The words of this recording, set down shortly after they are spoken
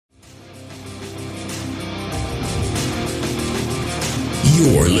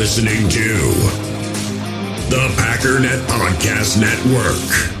You're listening to the Packernet Podcast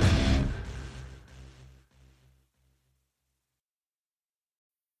Network.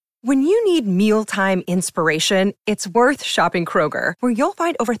 When you need mealtime inspiration, it's worth shopping Kroger, where you'll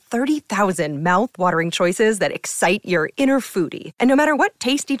find over 30,000 mouth-watering choices that excite your inner foodie. And no matter what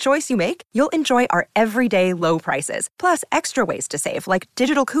tasty choice you make, you'll enjoy our everyday low prices, plus extra ways to save, like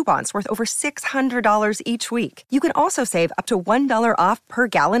digital coupons worth over $600 each week. You can also save up to $1 off per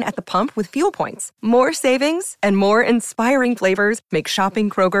gallon at the pump with fuel points. More savings and more inspiring flavors make shopping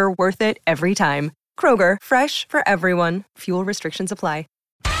Kroger worth it every time. Kroger, fresh for everyone. Fuel restrictions apply.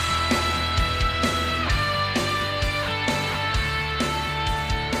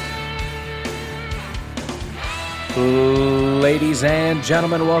 Ladies and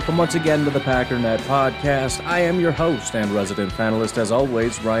gentlemen, welcome once again to the Packernet Podcast. I am your host and resident panelist, as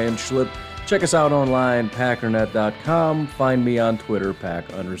always, Ryan Schlip. Check us out online, packernet.com. Find me on Twitter,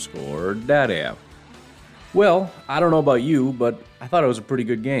 pack_daddy. Well, I don't know about you, but I thought it was a pretty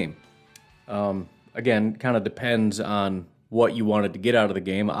good game. Again, kind of depends on what you wanted to get out of the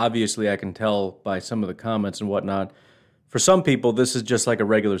game. Obviously, I can tell by some of the comments and whatnot. For some people, this is just like a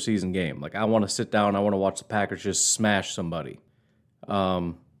regular season game. Like, I want to sit down, I want to watch the Packers just smash somebody.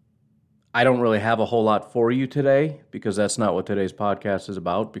 I don't really have a whole lot for you today, because that's not what today's podcast is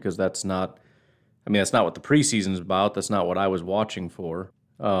about, because that's not what the preseason is about. That's not what I was watching for.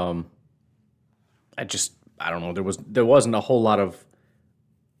 I don't know, there wasn't a whole lot of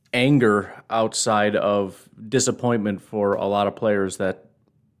anger outside of disappointment for a lot of players that,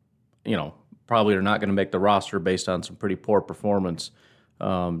 probably are not going to make the roster based on some pretty poor performance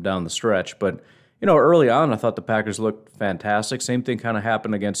down the stretch. But, early on, I thought the Packers looked fantastic. Same thing kind of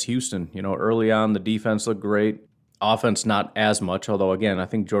happened against Houston. Early on, the defense looked great. Offense, not as much, although, again, I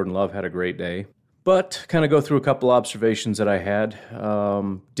think Jordan Love had a great day. But kind of go through a couple observations that I had.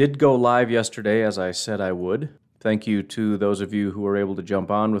 Did go live yesterday, as I said I would. Thank you to those of you who were able to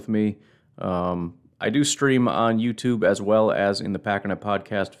jump on with me. I do stream on YouTube as well as in the Packernet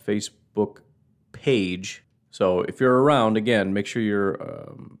Podcast Facebook page. So if you're around, again, make sure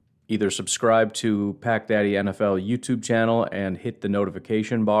you're either subscribe to Pack Daddy NFL YouTube channel and hit the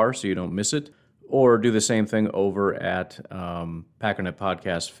notification bar so you don't miss it, or do the same thing over at Packernet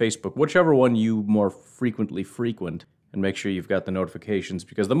Podcast Facebook, whichever one you more frequently frequent, and make sure you've got the notifications,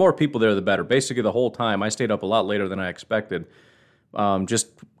 because the more people there, the better. Basically, the whole time, I stayed up a lot later than I expected, just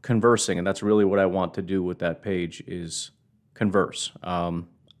conversing, and that's really what I want to do with that page, is converse.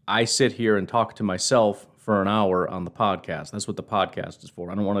 I sit here and talk to myself for an hour on the podcast. That's what the podcast is for.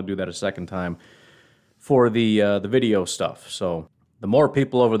 I don't want to do that a second time for the video stuff. So the more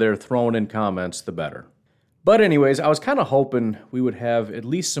people over there throwing in comments, the better. But anyways, I was kind of hoping we would have at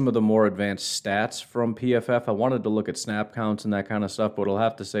least some of the more advanced stats from PFF. I wanted to look at snap counts and that kind of stuff, but we'll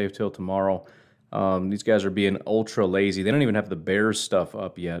have to save till tomorrow. These guys are being ultra lazy. They don't even have the Bears stuff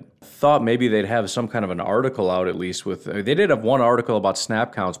up yet. Thought maybe they'd have some kind of an article out at least with... They did have one article about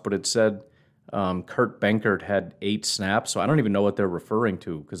snap counts, but it said Kurt Benkert had 8 snaps, so I don't even know what they're referring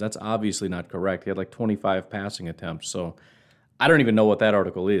to, because that's obviously not correct. He had like 25 passing attempts, so I don't even know what that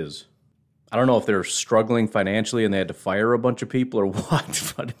article is. I don't know if they're struggling financially and they had to fire a bunch of people or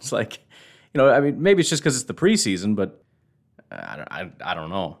what, but it's like, maybe it's just because it's the preseason, but I don't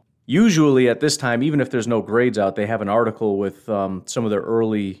know. Usually at this time, even if there's no grades out, they have an article with some of their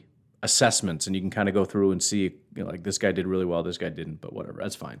early assessments, and you can kind of go through and see, like, this guy did really well, this guy didn't, but whatever,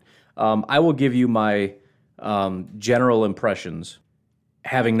 that's fine. I will give you my general impressions,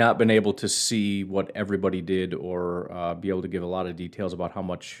 having not been able to see what everybody did or be able to give a lot of details about how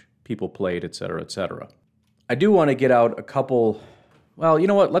much people played, et cetera, et cetera. I do want to get out a couple... Well, you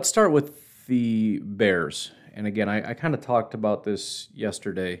know what? Let's start with the Bears. And again, I kind of talked about this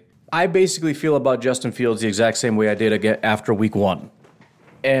yesterday. I basically feel about Justin Fields the exact same way I did after week 1.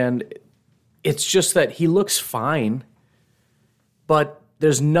 And it's just that he looks fine, but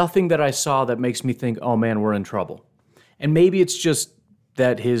there's nothing that I saw that makes me think, oh man, we're in trouble. And maybe it's just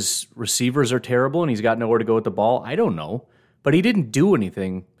that his receivers are terrible and he's got nowhere to go with the ball. I don't know. But he didn't do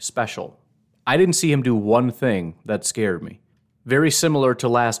anything special. I didn't see him do one thing that scared me. Very similar to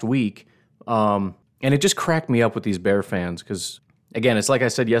last week. And it just cracked me up with these Bear fans because, again, it's like I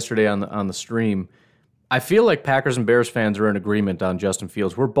said yesterday on the stream. I feel like Packers and Bears fans are in agreement on Justin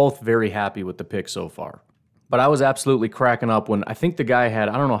Fields. We're both very happy with the pick so far. But I was absolutely cracking up when I think the guy had,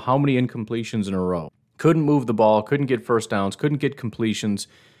 I don't know how many incompletions in a row. Couldn't move the ball, couldn't get first downs, couldn't get completions.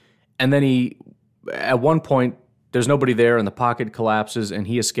 And then he, at one point, there's nobody there and the pocket collapses and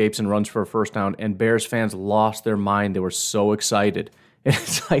he escapes and runs for a first down. And Bears fans lost their mind. They were so excited. And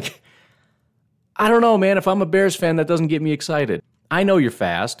it's like, I don't know, man. If I'm a Bears fan, that doesn't get me excited. I know you're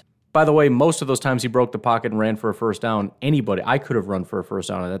fast. By the way, most of those times he broke the pocket and ran for a first down, I could have run for a first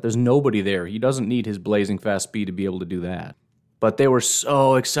down on that. There's nobody there. He doesn't need his blazing fast speed to be able to do that. But they were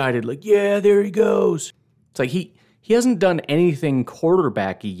so excited, like, yeah, there he goes. It's like he hasn't done anything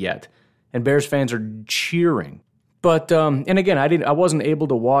quarterbacky yet, and Bears fans are cheering. But, and again, I wasn't able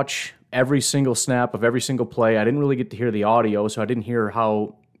to watch every single snap of every single play. I didn't really get to hear the audio, so I didn't hear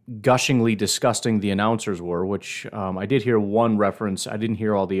how gushingly disgusting the announcers were, which I did hear one reference. I didn't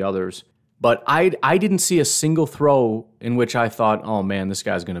hear all the others. But I didn't see a single throw in which I thought, oh man, this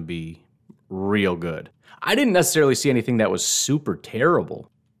guy's going to be real good. I didn't necessarily see anything that was super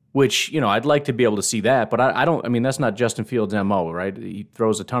terrible, which, I'd like to be able to see that, but that's not Justin Fields' MO, right? He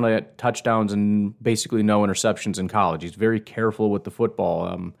throws a ton of touchdowns and basically no interceptions in college. He's very careful with the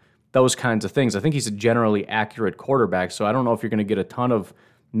football, those kinds of things. I think he's a generally accurate quarterback, so I don't know if you're going to get a ton of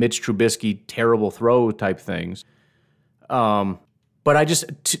Mitch Trubisky terrible throw type things. But I just,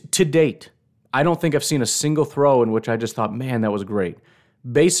 to date, I don't think I've seen a single throw in which I just thought, man, that was great.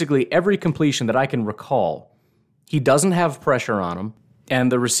 Basically, every completion that I can recall, he doesn't have pressure on him,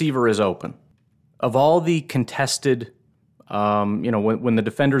 and the receiver is open. Of all the contested, when the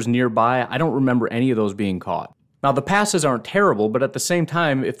defender's nearby, I don't remember any of those being caught. Now, the passes aren't terrible, but at the same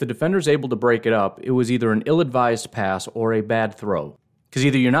time, if the defender's able to break it up, it was either an ill-advised pass or a bad throw. Because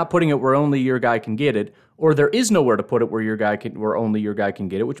either you're not putting it where only your guy can get it, or there is nowhere to put it where only your guy can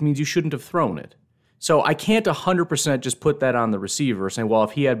get it, which means you shouldn't have thrown it. So I can't 100% just put that on the receiver, saying, well,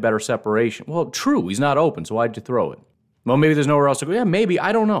 if he had better separation. Well, true, he's not open, so why'd you throw it? Well, maybe there's nowhere else to go. Yeah, maybe,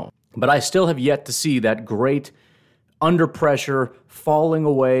 I don't know. But I still have yet to see that great under pressure, falling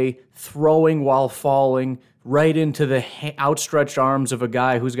away, throwing while falling, right into the outstretched arms of a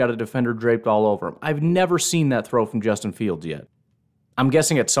guy who's got a defender draped all over him. I've never seen that throw from Justin Fields yet. I'm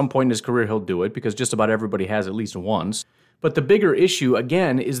guessing at some point in his career he'll do it because just about everybody has at least once. But the bigger issue,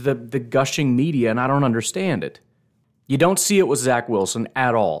 again, is the gushing media, and I don't understand it. You don't see it with Zach Wilson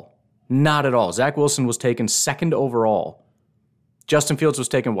at all. Not at all. Zach Wilson was taken 2nd overall. Justin Fields was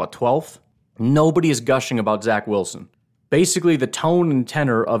taken, 12th? Nobody is gushing about Zach Wilson. Basically, the tone and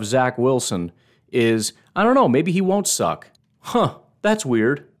tenor of Zach Wilson is, I don't know, maybe he won't suck. Huh, that's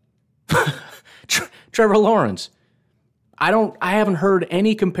weird. Trevor Lawrence. I haven't heard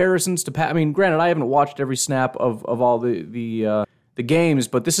any comparisons to Pat. I mean, granted, I haven't watched every snap of all the games,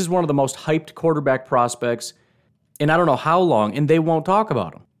 but this is one of the most hyped quarterback prospects in I don't know how long, and they won't talk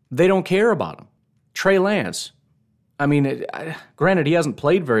about him. They don't care about him. Trey Lance. I mean, granted, he hasn't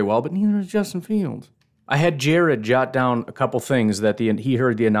played very well, but neither has Justin Fields. I had Jared jot down a couple things that he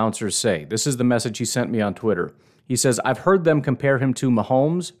heard the announcers say. This is the message he sent me on Twitter. He says, I've heard them compare him to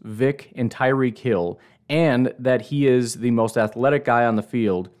Mahomes, Vic, and Tyreek Hill, and that he is the most athletic guy on the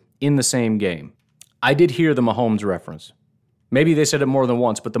field in the same game. I did hear the Mahomes reference. Maybe they said it more than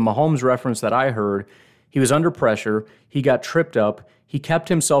once, but the Mahomes reference that I heard, he was under pressure, he got tripped up, he kept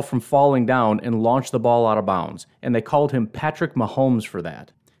himself from falling down and launched the ball out of bounds, and they called him Patrick Mahomes for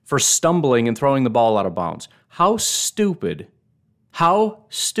that, for stumbling and throwing the ball out of bounds. How stupid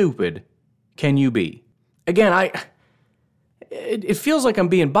can you be? Again, it feels like I'm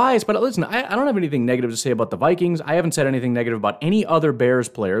being biased, but listen, I don't have anything negative to say about the Vikings. I haven't said anything negative about any other Bears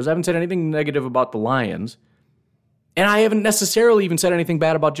players. I haven't said anything negative about the Lions. And I haven't necessarily even said anything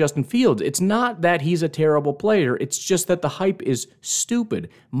bad about Justin Fields. It's not that he's a terrible player. It's just that the hype is stupid.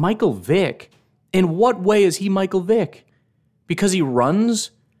 Michael Vick, in what way is he Michael Vick? Because he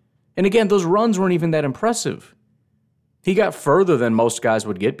runs? And again, those runs weren't even that impressive. He got further than most guys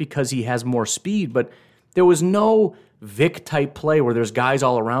would get because he has more speed, but there was no Vic-type play where there's guys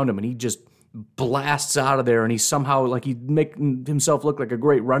all around him and he just blasts out of there and he's somehow like he'd make himself look like a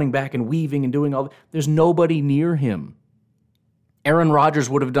great running back and weaving and doing all that. There's nobody near him. Aaron Rodgers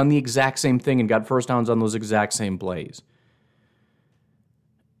would have done the exact same thing and got first downs on those exact same plays.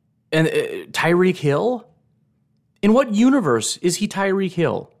 And Tyreek Hill? In what universe is he Tyreek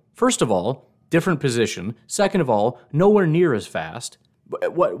Hill? First of all, different position. Second of all, nowhere near as fast.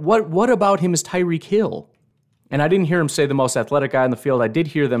 What about him is Tyreek Hill? And I didn't hear him say the most athletic guy on the field. I did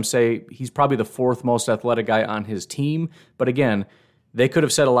hear them say he's probably the 4th most athletic guy on his team. But again, they could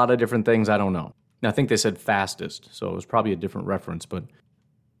have said a lot of different things. I don't know. Now, I think they said fastest, so it was probably a different reference. But,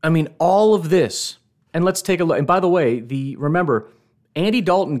 I mean, all of this. And let's take a look. And by the way, remember, Andy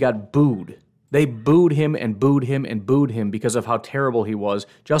Dalton got booed. They booed him and booed him and booed him because of how terrible he was.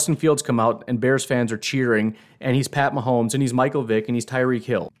 Justin Fields come out, and Bears fans are cheering, and he's Pat Mahomes, and he's Michael Vick, and he's Tyreek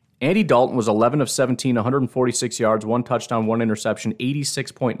Hill. Andy Dalton was 11 of 17, 146 yards, 1 touchdown, 1 interception,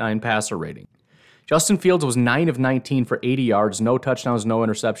 86.9 passer rating. Justin Fields was 9 of 19 for 80 yards, no touchdowns, no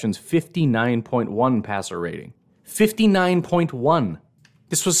interceptions, 59.1 passer rating. 59.1.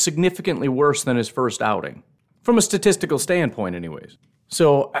 This was significantly worse than his first outing. From a statistical standpoint, anyways.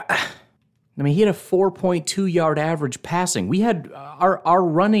 So, he had a 4.2 yard average passing. We had our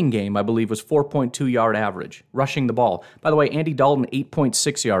running game, I believe, was 4.2 yard average, rushing the ball. By the way, Andy Dalton,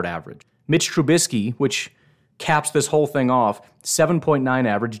 8.6 yard average. Mitch Trubisky, which caps this whole thing off, 7.9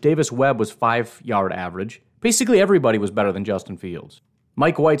 average. Davis Webb was 5 yard average. Basically, everybody was better than Justin Fields.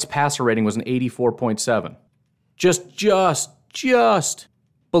 Mike White's passer rating was an 84.7. Just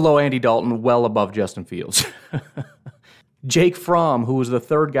below Andy Dalton, well above Justin Fields. Jake Fromm, who was the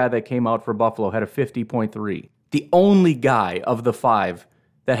third guy that came out for Buffalo, had a 50.3. The only guy of the 5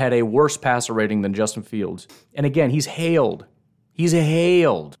 that had a worse passer rating than Justin Fields. And again, he's hailed.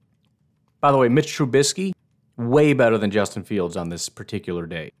 By the way, Mitch Trubisky, way better than Justin Fields on this particular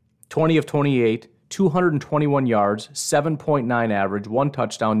day. 20 of 28, 221 yards, 7.9 average, 1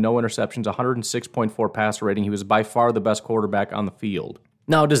 touchdown, no interceptions, 106.4 passer rating. He was by far the best quarterback on the field.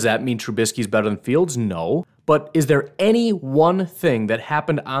 Now, does that mean Trubisky's better than Fields? No. But is there any one thing that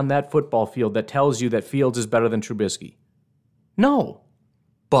happened on that football field that tells you that Fields is better than Trubisky? No.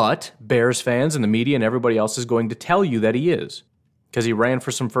 But Bears fans and the media and everybody else is going to tell you that he is. Because he ran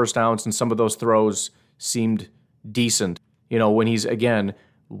for some first downs and some of those throws seemed decent. When he's, again,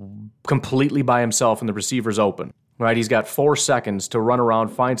 completely by himself and the receiver's open. Right? He's got 4 seconds to run around,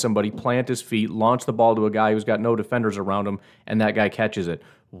 find somebody, plant his feet, launch the ball to a guy who's got no defenders around him, and that guy catches it.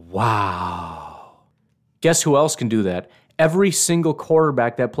 Wow. Guess who else can do that? Every single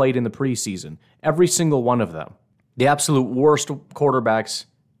quarterback that played in the preseason. Every single one of them. The absolute worst quarterbacks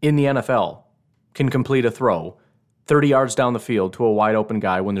in the NFL can complete a throw 30 yards down the field to a wide open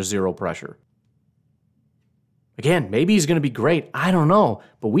guy when there's zero pressure. Again, maybe he's going to be great. I don't know.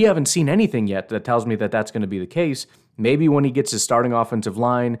 But we haven't seen anything yet that tells me that that's going to be the case. Maybe when he gets his starting offensive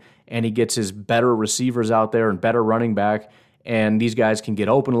line and he gets his better receivers out there and better running back, and these guys can get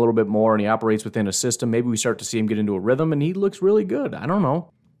open a little bit more and he operates within a system, maybe we start to see him get into a rhythm and he looks really good. I don't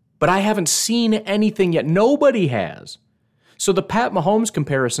know. But I haven't seen anything yet. Nobody has. So the Pat Mahomes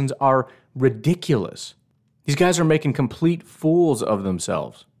comparisons are ridiculous. These guys are making complete fools of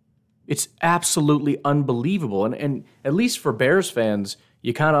themselves. It's absolutely unbelievable. And at least for Bears fans,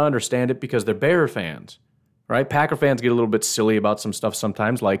 you kind of understand it because they're Bear fans, right? Packer fans get a little bit silly about some stuff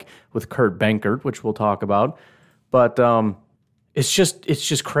sometimes, like with Kurt Benkert, which we'll talk about. But it's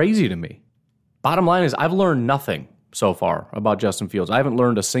just crazy to me. Bottom line is I've learned nothing so far about Justin Fields. I haven't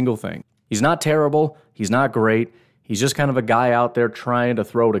learned a single thing. He's not terrible. He's not great. He's just kind of a guy out there trying to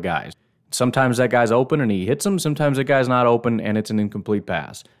throw to guys. Sometimes that guy's open and he hits him. Sometimes that guy's not open and it's an incomplete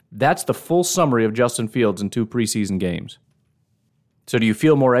pass. That's the full summary of Justin Fields in 2 preseason games. So do you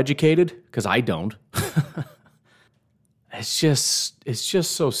feel more educated? Because I don't. It's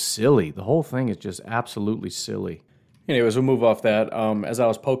just so silly. The whole thing is just absolutely silly. Anyways, we'll move off that. As I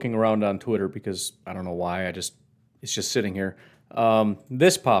was poking around on Twitter, because I don't know why, it's just sitting here.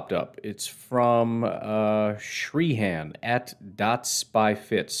 This popped up. It's from Shreehan at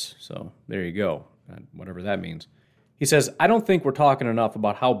 @DotsByFits. So there you go. Whatever that means. He says, I don't think we're talking enough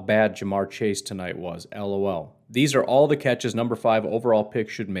about how bad Ja'Marr Chase tonight was. LOL. These are all the catches number 5 overall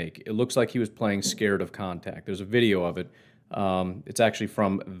pick should make. It looks like he was playing scared of contact. There's a video of it. It's actually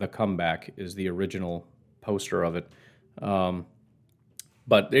from The Comeback is the original poster of it.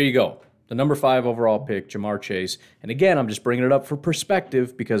 But there you go. The number 5 overall pick, Ja'Marr Chase. And again, I'm just bringing it up for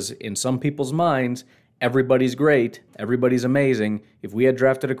perspective because in some people's minds, everybody's great. Everybody's amazing. If we had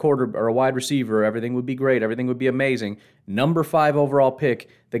drafted a quarter or a wide receiver, everything would be great. Everything would be amazing. Number 5 overall pick,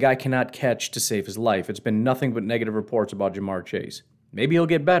 the guy cannot catch to save his life. It's been nothing but negative reports about Ja'Marr Chase. Maybe he'll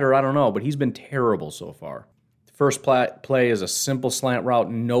get better. I don't know. But he's been terrible so far. The first play is a simple slant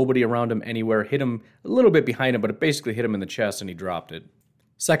route. Nobody around him anywhere. Hit him a little bit behind him, but it basically hit him in the chest and he dropped it.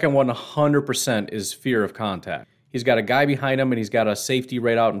 Second one, 100% is fear of contact. He's got a guy behind him and he's got a safety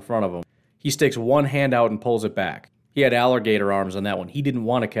right out in front of him. He sticks one hand out and pulls it back. He had alligator arms on that one. He didn't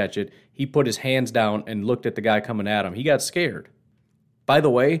want to catch it. He put his hands down and looked at the guy coming at him. He got scared. By the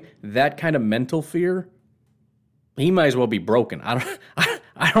way, that kind of mental fear, he might as well be broken. I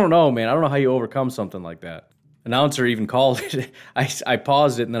don't know, man. I don't know how you overcome something like that. Announcer even called it. I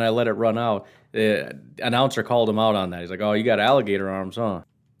paused it and then I let it run out. The announcer called him out on that. He's like, oh, you got alligator arms, huh?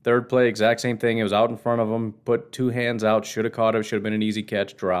 Third play, exact same thing. It was out in front of him, put 2 hands out, should have caught it, should have been an easy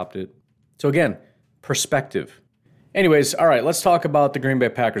catch, dropped it. So again, perspective. Anyways, all right, let's talk about the Green Bay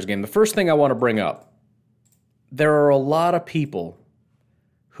Packers game. The first thing I want to bring up, there are a lot of people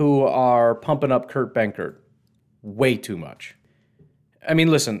who are pumping up Kurt Benkert way too much. I mean,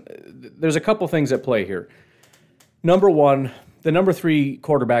 listen, there's a couple things at play here. Number one, the number 3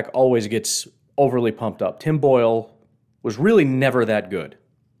 quarterback always gets overly pumped up. Tim Boyle was really never that good,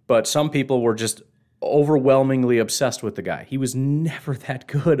 but some people were just overwhelmingly obsessed with the guy. He was never that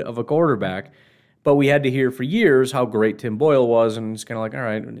good of a quarterback, but we had to hear for years how great Tim Boyle was, and it's kind of like, all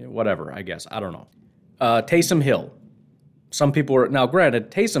right, whatever, I guess. I don't know. Taysom Hill. Some people were, now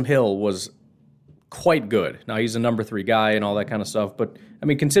granted, Taysom Hill was quite good. Now he's a number 3 guy and all that kind of stuff, but I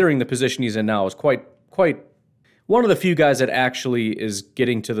mean, considering the position he's in now, is quite one of the few guys that actually is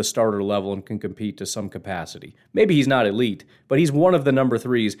getting to the starter level and can compete to some capacity. Maybe he's not elite, but he's one of the number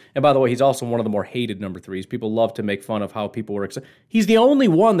 3s. And by the way, he's also one of the more hated number 3s. People love to make fun of how people were excited. He's the only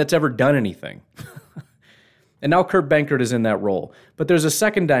one that's ever done anything. And now Kurt Benkert is in that role. But there's a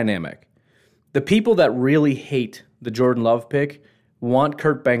second dynamic. The people that really hate the Jordan Love pick want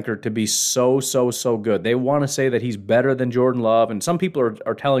Kurt Benkert to be so good. They want to say that he's better than Jordan Love, and some people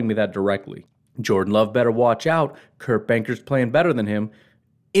are telling me that directly. Jordan Love better watch out. Kurt Benkert's playing better than him.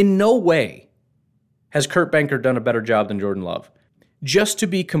 In no way has Kurt Benkert done a better job than Jordan Love. Just to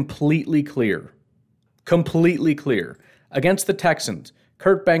be completely clear, against the Texans,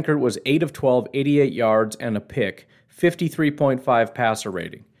 Kurt Benkert was 8 of 12, 88 yards and a pick, 53.5 passer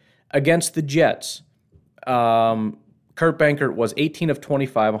rating. Against the Jets, Kurt Benkert was 18 of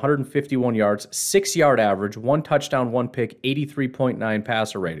 25, 151 yards, 6-yard average, 1 touchdown, 1 pick, 83.9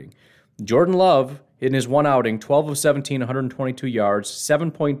 passer rating. Jordan Love, in his one outing, 12 of 17, 122 yards,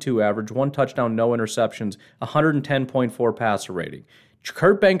 7.2 average, 1 touchdown, no interceptions, 110.4 passer rating.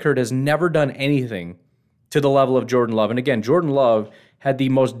 Kurt Benkert has never done anything to the level of Jordan Love. And again, Jordan Love had the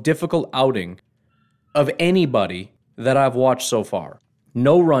most difficult outing of anybody that I've watched so far.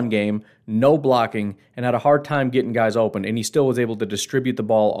 No run game, no blocking, and had a hard time getting guys open, and he still was able to distribute the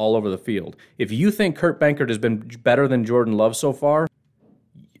ball all over the field. If you think Kurt Benkert has been better than Jordan Love so far,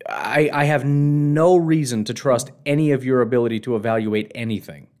 I have no reason to trust any of your ability to evaluate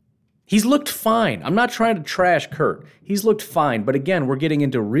anything. He's looked fine. I'm not trying to trash Kurt. He's looked fine, but again, we're getting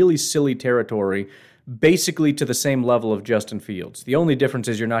into really silly territory, basically to the same level of Justin Fields. The only difference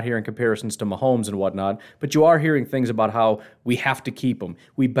is you're not hearing comparisons to Mahomes and whatnot, but you are hearing things about how we have to keep him.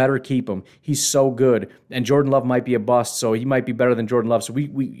 We better keep him. He's so good, and Jordan Love might be a bust, so he might be better than Jordan Love, so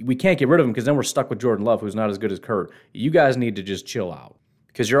we can't get rid of him because then we're stuck with Jordan Love, who's not as good as Kurt. You guys need to just chill out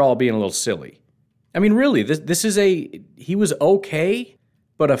because you're all being a little silly. I mean, really, this is he was okay,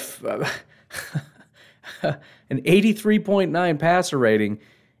 but an 83.9 passer rating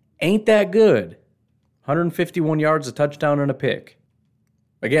ain't that good. 151 yards, a touchdown, and a pick.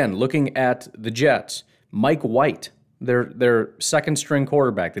 Again, looking at the Jets, Mike White, their second-string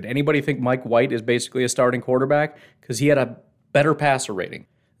quarterback. Did anybody think Mike White is basically a starting quarterback? Because he had a better passer rating.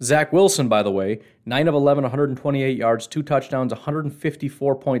 Zach Wilson, by the way, 9 of 11, 128 yards, 2 touchdowns,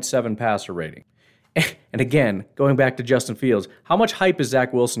 154.7 passer rating. And again, going back to Justin Fields, how much hype is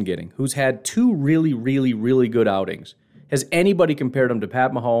Zach Wilson getting, who's had 2 really, really, really good outings? Has anybody compared him to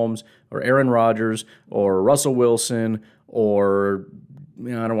Pat Mahomes or Aaron Rodgers or Russell Wilson or, I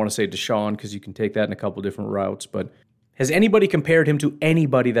don't want to say Deshaun because you can take that in a couple different routes, but has anybody compared him to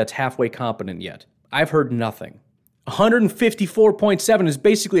anybody that's halfway competent yet? I've heard nothing. 154.7 is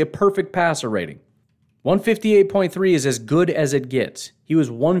basically a perfect passer rating. 158.3 is as good as it gets. He was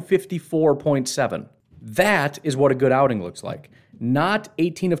 154.7. That is what a good outing looks like. Not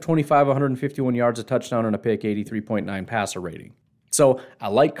 18 of 25, 151 yards, a touchdown, and a pick, 83.9 passer rating. So I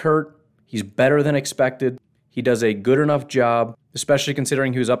like Kurt. He's better than expected. He does a good enough job, especially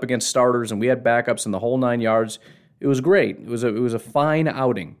considering he was up against starters and we had backups in the whole 9 yards. It was great. It was a fine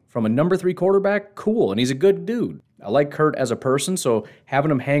outing. From a number 3 quarterback, cool, and he's a good dude. I like Kurt as a person, so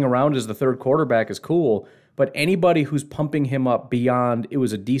having him hang around as the third quarterback is cool, but anybody who's pumping him up beyond it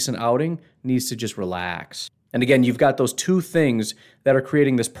was a decent outing needs to just relax. And again, you've got those 2 things that are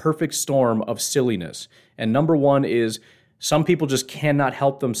creating this perfect storm of silliness. And number 1 is some people just cannot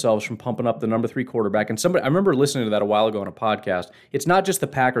help themselves from pumping up the number 3 quarterback. And I remember listening to that a while ago on a podcast. It's not just the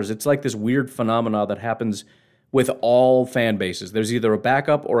Packers. It's like this weird phenomena that happens with all fan bases. There's either a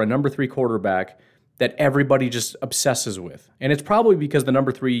backup or a number 3 quarterback that everybody just obsesses with. And it's probably because the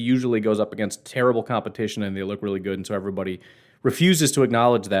number 3 usually goes up against terrible competition and they look really good, and so everybody refuses to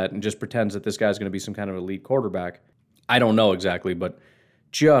acknowledge that and just pretends that this guy's going to be some kind of elite quarterback. I don't know exactly, but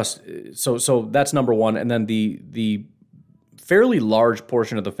just so that's number 1. And then the fairly large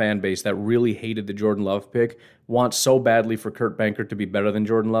portion of the fan base that really hated the Jordan Love pick wants so badly for Kurt Benkert to be better than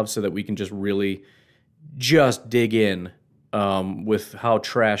Jordan Love so that we can just really just dig in with how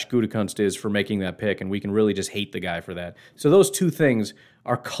trash Gutekunst is for making that pick, and we can really just hate the guy for that. So those 2 things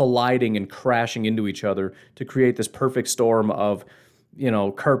are colliding and crashing into each other to create this perfect storm of,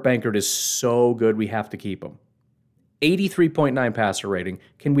 Kurt Benkert is so good we have to keep him. 83.9 passer rating.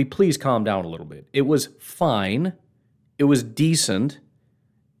 Can we please calm down a little bit? It was fine. It was decent.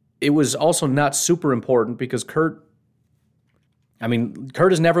 It was also not super important because Kurt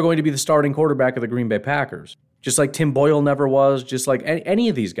is never going to be the starting quarterback of the Green Bay Packers. Just like Tim Boyle never was, just like any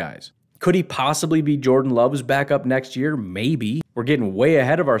of these guys. Could he possibly be Jordan Love's backup next year? Maybe. We're getting way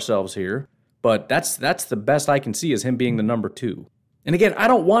ahead of ourselves here. But that's the best I can see is him being the number 2. And again, I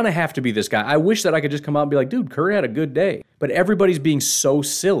don't want to have to be this guy. I wish that I could just come out and be like, dude, Kurt had a good day. But everybody's being so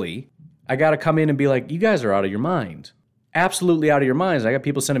silly, I got to come in and be like, you guys are out of your mind. Absolutely out of your minds. I got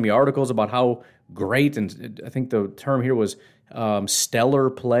people sending me articles about how great, and I think the term here was stellar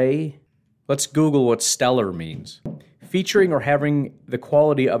play. Let's Google what stellar means. Featuring or having the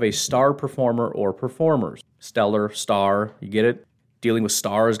quality of a star performer or performers. Stellar, star, you get it? Dealing with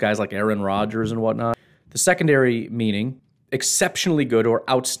stars, guys like Aaron Rodgers and whatnot. The secondary meaning, exceptionally good or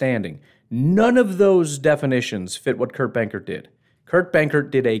outstanding. None of those definitions fit what Kurt Benkert did. Kurt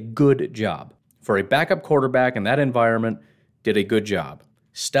Benkert did a good job. For a backup quarterback in that environment, did a good job.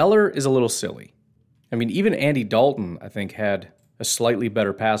 Stellar is a little silly. I mean, even Andy Dalton, I think, had a slightly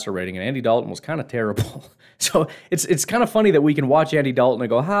better passer rating, and Andy Dalton was kind of terrible. So it's kind of funny that we can watch Andy Dalton and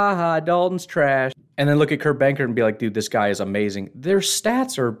go, ha, Dalton's trash, and then look at Kurt Benkert and be like, dude, this guy is amazing. Their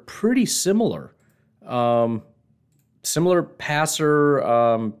stats are pretty similar. Similar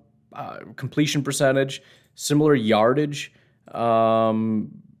passer completion percentage, similar yardage,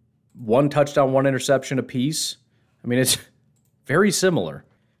 1 touchdown, 1 interception apiece. I mean, it's very similar.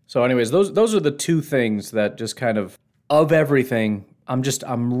 So anyways, those are the two things that just kind of everything,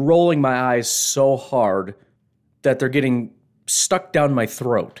 I'm rolling my eyes so hard that they're getting stuck down my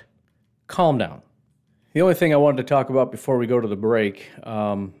throat. Calm down. The only thing I wanted to talk about before we go to the break,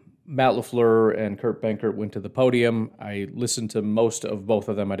 Matt LaFleur and Kurt Benkert went to the podium. I listened to most of both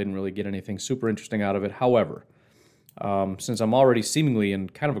of them. I didn't really get anything super interesting out of it. However, since I'm already seemingly in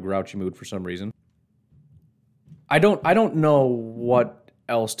kind of a grouchy mood for some reason, I don't know what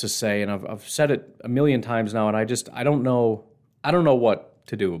else to say, and I've said it a million times now, and I don't know what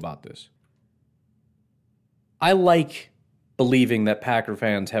to do about this. I like believing that Packer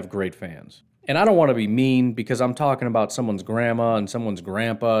fans have great fans. And I don't want to be mean because I'm talking about someone's grandma and someone's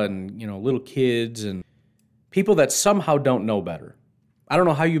grandpa and, little kids and people that somehow don't know better. I don't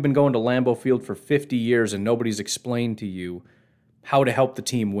know how you've been going to Lambeau Field for 50 years and nobody's explained to you how to help the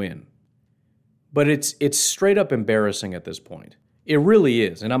team win. But it's straight up embarrassing at this point. It really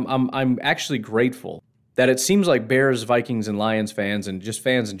is. And I'm actually grateful that it seems like Bears, Vikings, and Lions fans, and just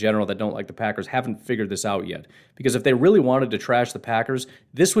fans in general that don't like the Packers, haven't figured this out yet. Because if they really wanted to trash the Packers,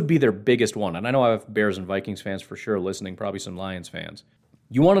 this would be their biggest one. And I know I have Bears and Vikings fans for sure listening, probably some Lions fans.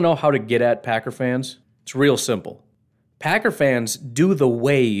 You want to know how to get at Packer fans? It's real simple. Packer fans do the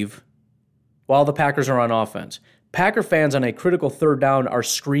wave while the Packers are on offense. Packer fans on a critical third down are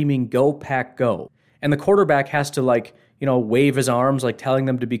screaming, "Go, Pack, go." And the quarterback has to wave his arms like telling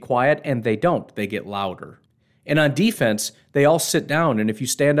them to be quiet, and they don't. They get louder. And on defense, they all sit down, and if you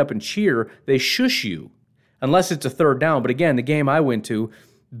stand up and cheer, they shush you, unless it's a third down. But again, the game I went to,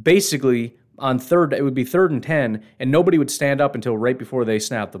 basically on third, it would be 3rd and 10, and nobody would stand up until right before they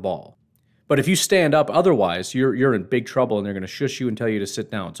snap the ball. But if you stand up otherwise, you're in big trouble, and they're going to shush you and tell you to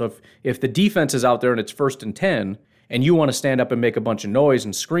sit down. So if the defense is out there and it's 1st and 10, and you want to stand up and make a bunch of noise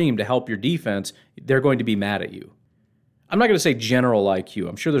and scream to help your defense, they're going to be mad at you. I'm not going to say general IQ.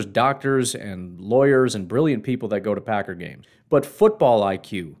 I'm sure there's doctors and lawyers and brilliant people that go to Packer games. But football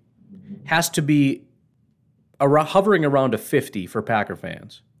IQ has to be hovering around a 50 for Packer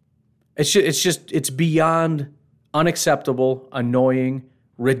fans. It's beyond unacceptable, annoying,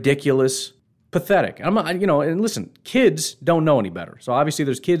 ridiculous, pathetic. And listen, kids don't know any better. So obviously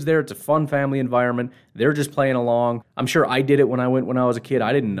there's kids there. It's a fun family environment. They're just playing along. I'm sure I did it when I was a kid.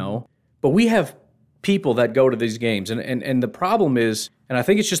 I didn't know. But we have people that go to these games. And the problem is, and I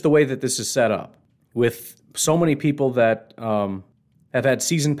think it's just the way that this is set up, with so many people that have had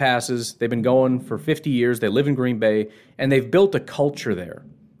season passes. They've been going for 50 years. They live in Green Bay, and they've built a culture there.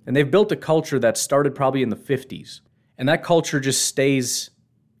 And they've built a culture that started probably in the 50s. And that culture just stays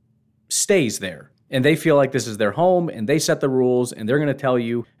there. And they feel like this is their home, and they set the rules, and they're going to tell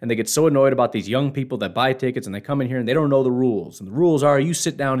you, and they get so annoyed about these young people that buy tickets, and they come in here, and they don't know the rules. And the rules are, you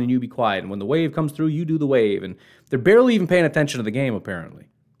sit down and you be quiet, and when the wave comes through, you do the wave. And they're barely even paying attention to the game, apparently.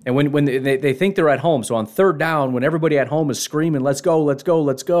 And when they think they're at home, so on third down, when everybody at home is screaming, let's go, let's go,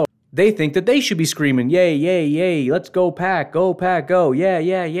 let's go, they think that they should be screaming, yay, yay, yay, let's go, Pack, go, yeah,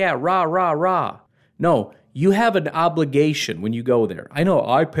 yeah, yeah, rah, rah, rah. No. You have an obligation when you go there. I know,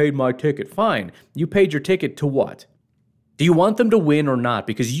 I paid my ticket. Fine. You paid your ticket to what? Do you want them to win or not?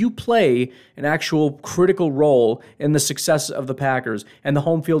 Because you play an actual critical role in the success of the Packers and the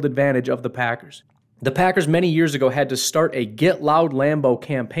home field advantage of the Packers. The Packers many years ago had to start a Get Loud Lambeau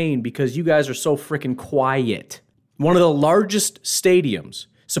campaign because you guys are so freaking quiet. One of the largest stadiums,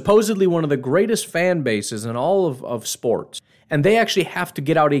 supposedly one of the greatest fan bases in all of sports. And they actually have to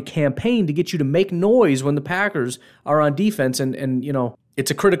get out a campaign to get you to make noise when the Packers are on defense. And you know, it's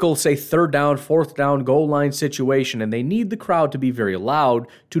a critical, say, 3rd down, 4th down, goal line situation. And they need the crowd to be very loud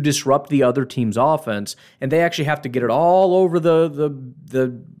to disrupt the other team's offense. And they actually have to get it all over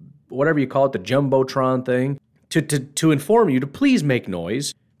the whatever you call it, the Jumbotron thing, to inform you to please make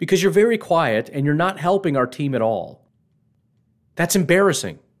noise because you're very quiet and you're not helping our team at all. That's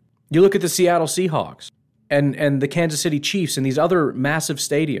embarrassing. You look at the Seattle Seahawks and the Kansas City Chiefs and these other massive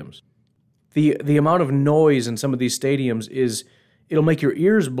stadiums. The amount of noise in some of these stadiums it'll make your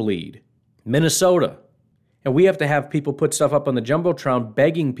ears bleed. Minnesota. And we have to have people put stuff up on the Jumbotron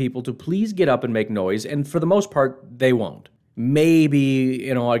begging people to please get up and make noise. And for the most part, they won't. Maybe,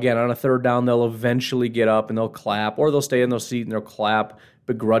 again, on a 3rd down, they'll eventually get up and they'll clap, or they'll stay in their seat and they'll clap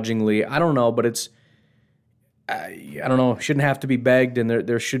begrudgingly. I don't know, but I don't know, it shouldn't have to be begged, and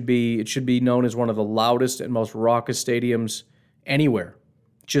it should be known as one of the loudest and most raucous stadiums anywhere,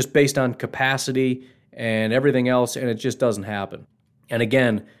 just based on capacity and everything else, and it just doesn't happen. And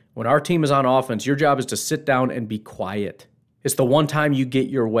again, when our team is on offense, your job is to sit down and be quiet. It's the one time you get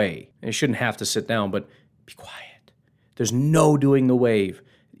your way. And you shouldn't have to sit down, but be quiet. There's no doing the wave.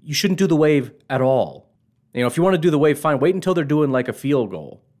 You shouldn't do the wave at all. If you want to do the wave, fine. Wait until they're doing like a field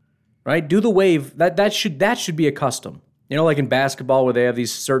goal, right? Do the wave. That should be a custom. Like in basketball where they have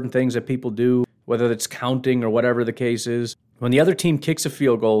these certain things that people do, whether it's counting or whatever the case is. When the other team kicks a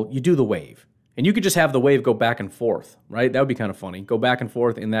field goal, you do the wave. And you could just have the wave go back and forth, right? That would be kind of funny. Go back and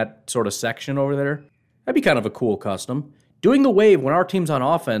forth in that sort of section over there. That'd be kind of a cool custom. Doing the wave when our team's on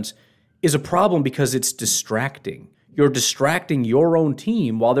offense is a problem because it's distracting. You're distracting your own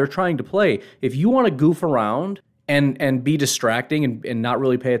team while they're trying to play. If you want to goof around and be distracting and not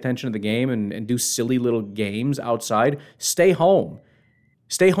really pay attention to the game and do silly little games outside, stay home.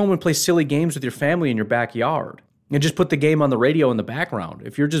 Stay home and play silly games with your family in your backyard. And just put the game on the radio in the background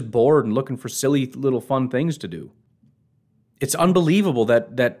if you're just bored and looking for silly little fun things to do. It's unbelievable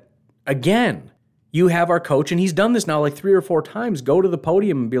that again, you have our coach, and he's done this now like 3 or 4 times, go to the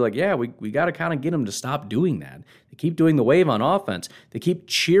podium and be like, yeah, we got to kind of get him to stop doing that. They keep doing the wave on offense. They keep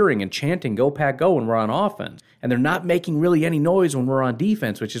cheering and chanting, go Pack, go, when we're on offense. And they're not making really any noise when we're on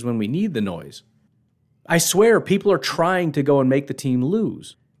defense, which is when we need the noise. I swear, people are trying to go and make the team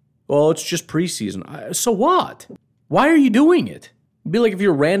lose. Well, it's just preseason. So what? Why are you doing it? It'd be like if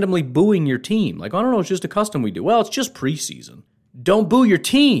you're randomly booing your team. Like, I don't know, it's just a custom we do. Well, it's just preseason. Don't boo your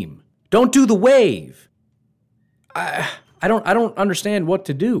team. Don't do the wave. I don't understand what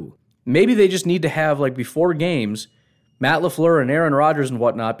to do. Maybe they just need to have, like, before games, Matt LaFleur and Aaron Rodgers and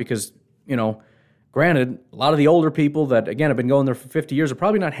whatnot, because, granted, a lot of the older people that, again, have been going there for 50 years are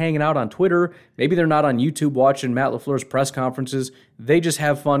probably not hanging out on Twitter. Maybe they're not on YouTube watching Matt LaFleur's press conferences. They just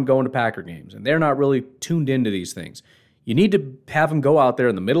have fun going to Packer games, and they're not really tuned into these things. You need to have them go out there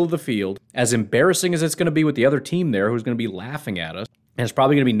in the middle of the field, as embarrassing as it's going to be with the other team there who's going to be laughing at us, and it's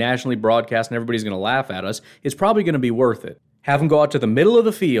probably going to be nationally broadcast and everybody's going to laugh at us. It's probably going to be worth it. Have them go out to the middle of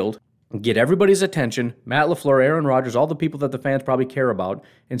the field and get everybody's attention, Matt LaFleur, Aaron Rodgers, all the people that the fans probably care about,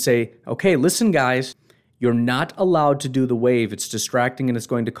 and say, okay, listen, guys, you're not allowed to do the wave. It's distracting and it's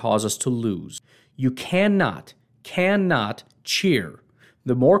going to cause us to lose. You cannot cheer.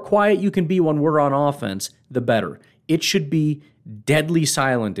 The more quiet you can be when we're on offense, the better. It should be deadly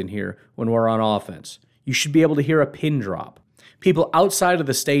silent in here when we're on offense. You should be able to hear a pin drop. People outside of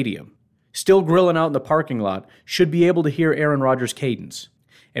the stadium, still grilling out in the parking lot, should be able to hear Aaron Rodgers' cadence.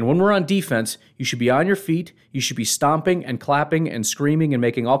 And when we're on defense, you should be on your feet, you should be stomping and clapping and screaming and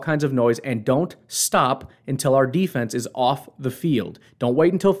making all kinds of noise, and don't stop until our defense is off the field. Don't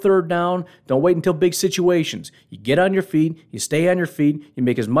wait until 3rd down, don't wait until big situations. You get on your feet, you stay on your feet, you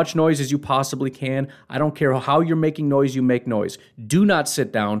make as much noise as you possibly can. I don't care how you're making noise, you make noise. Do not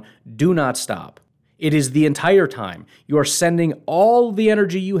sit down, do not stop. It is the entire time. You are sending all the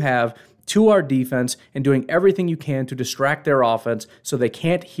energy you have to our defense and doing everything you can to distract their offense so they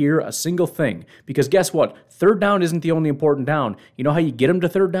can't hear a single thing. Because guess what? 3rd down isn't the only important down. You know how you get them to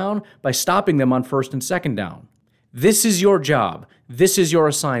 3rd down? By stopping them on 1st and 2nd down. This is your job. This is your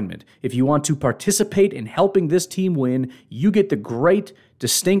assignment. If you want to participate in helping this team win, you get the great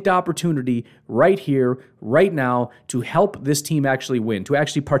distinct opportunity right here, right now, to help this team actually win, to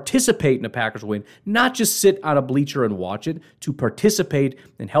actually participate in a Packers win, not just sit on a bleacher and watch it, to participate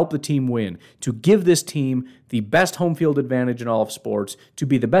and help the team win, to give this team the best home field advantage in all of sports, to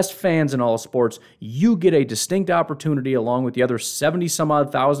be the best fans in all of sports. You get a distinct opportunity along with the other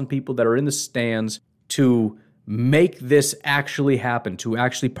 70-some-odd thousand people that are in the stands to make this actually happen, to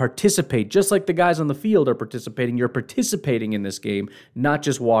actually participate, just like the guys on the field are participating. You're participating in this game, not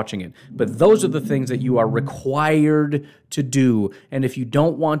just watching it. But those are the things that you are required to do. And if you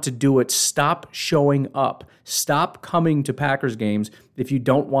don't want to do it, stop showing up. Stop coming to Packers games if you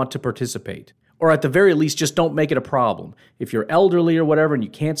don't want to participate. Or at the very least, just don't make it a problem. If you're elderly or whatever and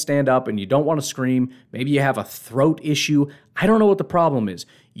you can't stand up and you don't want to scream, maybe you have a throat issue, I don't know what the problem is.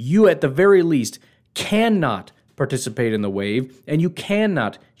 You, at the very least, cannot participate in the wave, and you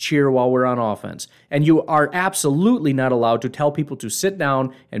cannot cheer while we're on offense. And you are absolutely not allowed to tell people to sit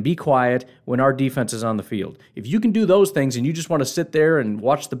down and be quiet when our defense is on the field. If you can do those things and you just want to sit there and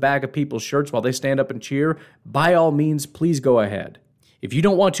watch the back of people's shirts while they stand up and cheer, by all means, please go ahead. If you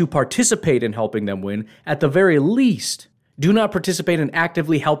don't want to participate in helping them win, at the very least, do not participate in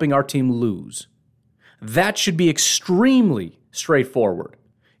actively helping our team lose. That should be extremely straightforward.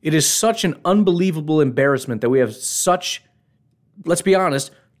 It is such an unbelievable embarrassment that we have such, let's be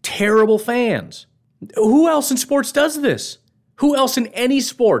honest, terrible fans. Who else in sports does this? Who else in any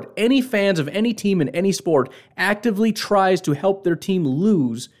sport, any fans of any team in any sport, actively tries to help their team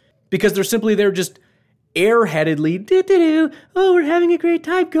lose because they're simply there just airheadedly, oh, we're having a great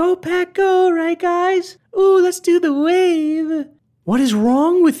time, go Pack, go, right guys? Ooh, let's do the wave. What is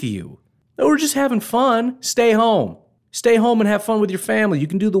wrong with you? Oh, we're just having fun. Stay home. Stay home and have fun with your family. You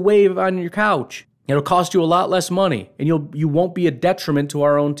can do the wave on your couch. It'll cost you a lot less money, and you won't be a detriment to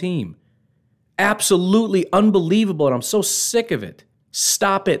our own team. Absolutely unbelievable, and I'm so sick of it.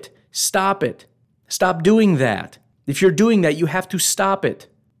 Stop it. Stop it. Stop doing that. If you're doing that, you have to stop it.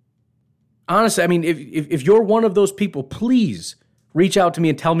 Honestly, I mean, if you're one of those people, please reach out to me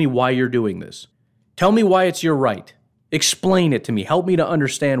and tell me why you're doing this. Tell me why it's your right. Explain it to me. Help me to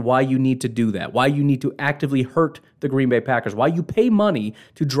understand why you need to do that, why you need to actively hurt the Green Bay Packers, why you pay money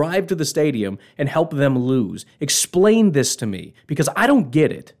to drive to the stadium and help them lose. Explain this to me, because I don't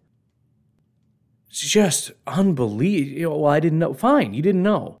get it. It's just unbelievable. Well, I didn't know. Fine, you didn't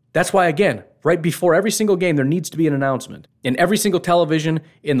know. That's why, again, right before every single game, there needs to be an announcement. And every single television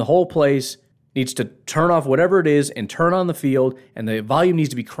in the whole place needs to turn off whatever it is and turn on the field, and the volume needs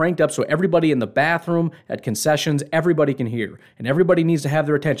to be cranked up so everybody in the bathroom, at concessions, everybody can hear. And everybody needs to have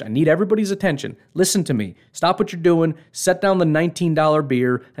their attention. I need everybody's attention. Listen to me. Stop what you're doing. Set down the $19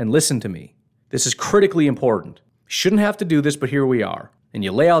 beer and listen to me. This is critically important. Shouldn't have to do this, but here we are. And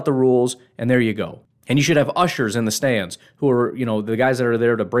you lay out the rules, and there you go. And you should have ushers in the stands who are, the guys that are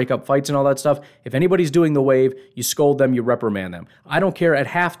there to break up fights and all that stuff. If anybody's doing the wave, you scold them, you reprimand them. I don't care. At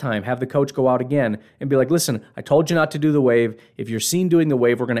halftime, have the coach go out again and be like, listen, I told you not to do the wave. If you're seen doing the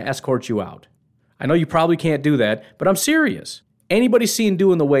wave, we're going to escort you out. I know you probably can't do that, but I'm serious. Anybody seen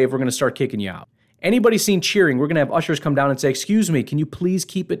doing the wave, we're going to start kicking you out. Anybody seen cheering, we're going to have ushers come down and say, excuse me, can you please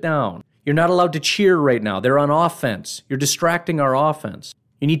keep it down? You're not allowed to cheer right now. They're on offense. You're distracting our offense.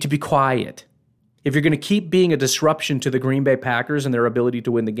 You need to be quiet. If you're going to keep being a disruption to the Green Bay Packers and their ability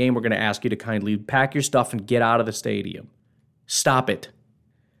to win the game, we're going to ask you to kindly pack your stuff and get out of the stadium. Stop it.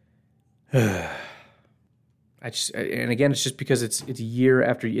 And again, it's just because it's a year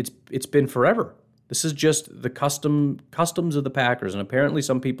after it's been forever. This is just the customs of the Packers, and apparently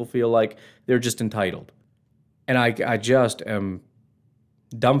some people feel like they're just entitled. And I just am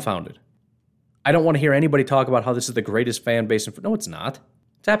dumbfounded. I don't want to hear anybody talk about how this is the greatest fan base. No, it's not.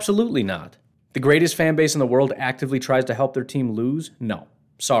 It's absolutely not. The greatest fan base in the world actively tries to help their team lose? No.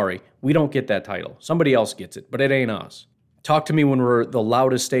 Sorry, we don't get that title. Somebody else gets it, but it ain't us. Talk to me when we're the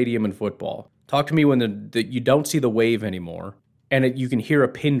loudest stadium in football. Talk to me when you don't see the wave anymore, and you can hear a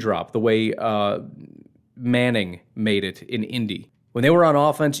pin drop the way Manning made it in Indy. When they were on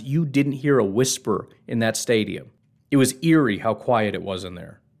offense, you didn't hear a whisper in that stadium. It was eerie how quiet it was in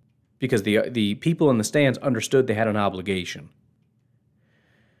there because the people in the stands understood they had an obligation.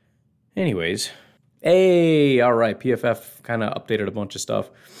 Anyways, all right, PFF kind of updated a bunch of stuff.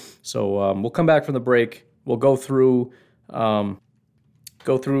 So we'll come back from the break. We'll go through kind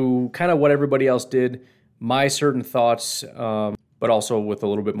of what everybody else did, my certain thoughts, but also with a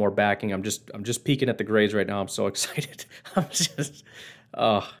little bit more backing. I'm just peeking at the grades right now. I'm so excited.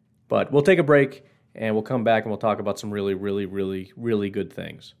 But we'll take a break and we'll come back and we'll talk about some really, really, really, really good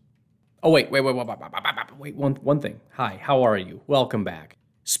things. Oh, wait, one thing. Hi, how are you? Welcome back.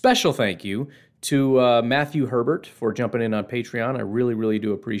 Special thank you to Matthew Herbert for jumping in on Patreon. I really, really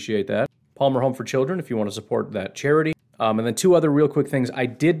do appreciate that. Palmer Home for Children, if you want to support that charity. And then two other real quick things. I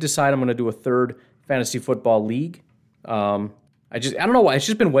did decide I'm going to do a third fantasy football league. I don't know why. It's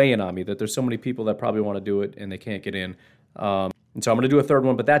just been weighing on me that there's so many people that probably want to do it and they can't get in. And so I'm going to do a third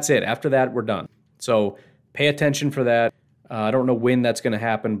one, but that's it. After that, we're done. So pay attention for that. I don't know when that's going to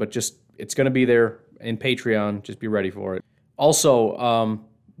happen, but just it's going to be there in Patreon. Just be ready for it. Also,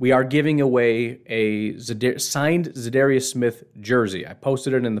 we are giving away a signed Za'Darius Smith jersey. I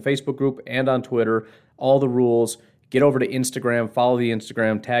posted it in the Facebook group and on Twitter. All the rules. Get over to Instagram, follow the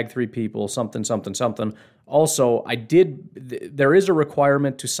Instagram, tag 3 people, something. Also, there is a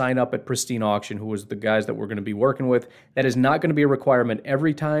requirement to sign up at Pristine Auction, who is the guys that we're going to be working with. That is not going to be a requirement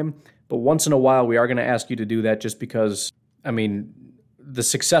every time, but once in a while we are going to ask you to do that just because, the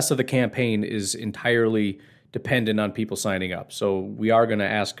success of the campaign is entirely dependent on people signing up. So we are going to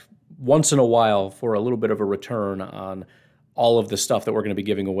ask once in a while for a little bit of a return on all of the stuff that we're going to be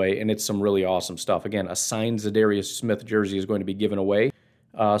giving away, and it's some really awesome stuff. Again, a signed Za'Darius Smith jersey is going to be given away.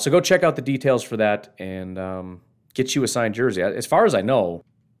 So go check out the details for that and get you a signed jersey. As far as I know,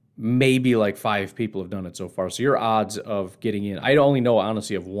 maybe like 5 people have done it so far. So your odds of getting in, I only know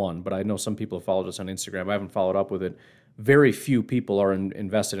honestly of 1, but I know some people have followed us on Instagram. I haven't followed up with it. Very few people are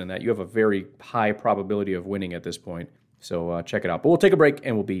invested in that. You have a very high probability of winning at this point. So check it out. But we'll take a break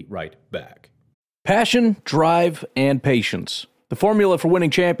and we'll be right back. Passion, drive, and patience. The formula for winning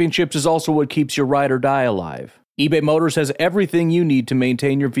championships is also what keeps your ride or die alive. eBay Motors has everything you need to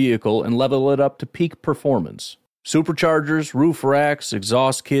maintain your vehicle and level it up to peak performance. Superchargers, roof racks,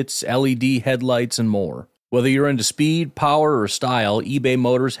 exhaust kits, LED headlights, and more. Whether you're into speed, power, or style, eBay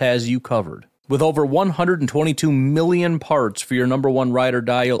Motors has you covered. With over 122 million parts for your number one ride or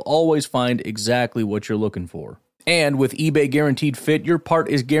die, you'll always find exactly what you're looking for. And with eBay Guaranteed Fit, your part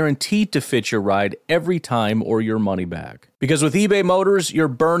is guaranteed to fit your ride every time or your money back. Because with eBay Motors, you're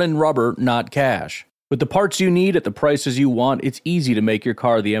burning rubber, not cash. With the parts you need at the prices you want, it's easy to make your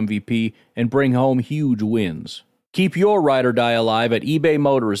car the MVP and bring home huge wins. Keep your ride or die alive at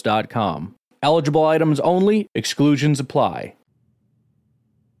ebaymotors.com. Eligible items only, exclusions apply.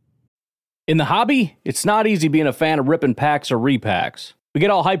 In the hobby, it's not easy being a fan of ripping packs or repacks. We get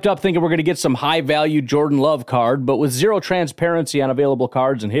all hyped up thinking we're going to get some high-value Jordan Love card, but with zero transparency on available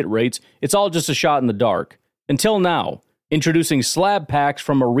cards and hit rates, it's all just a shot in the dark. Until now, introducing slab packs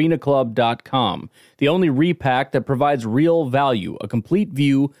from arenaclub.com, the only repack that provides real value, a complete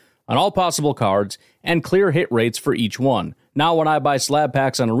view on all possible cards, and clear hit rates for each one. Now when I buy slab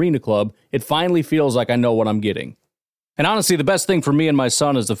packs on Arena Club, it finally feels like I know what I'm getting. And honestly, the best thing for me and my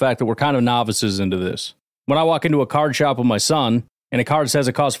son is the fact that we're kind of novices into this. When I walk into a card shop with my son, and a card says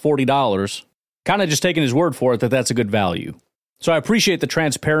it costs $40, kind of just taking his word for it that that's a good value. So I appreciate the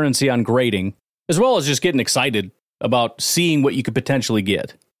transparency on grading, as well as just getting excited about seeing what you could potentially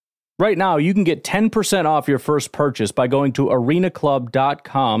get. Right now, you can get 10% off your first purchase by going to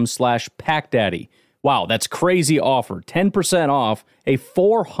arenaclub.com/packdaddy. Wow, that's crazy offer. 10% off a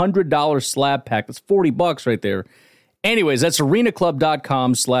 $400 slab pack. That's $40 right there. Anyways, that's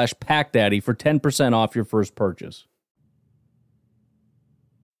arenaclub.com/packdaddy for 10% off your first purchase.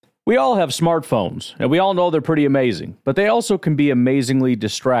 We all have smartphones, and we all know they're pretty amazing, but they also can be amazingly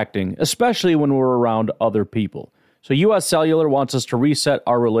distracting, especially when we're around other people. So US Cellular wants us to reset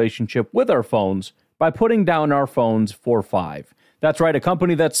our relationship with our phones by putting down our phones for $5. That's right, a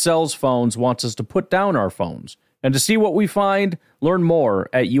company that sells phones wants us to put down our phones. And to see what we find, learn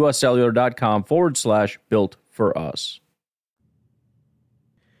more at uscellular.com/built-for-us.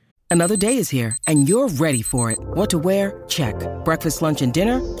 Another day is here, and you're ready for it. What to wear? Check. Breakfast, lunch, and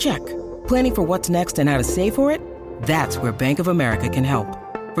dinner? Check. Planning for what's next and how to save for it? That's where Bank of America can help.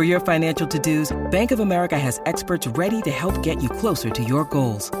 For your financial to-dos, Bank of America has experts ready to help get you closer to your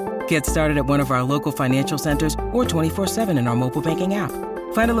goals. Get started at one of our local financial centers or 24/7 in our mobile banking app.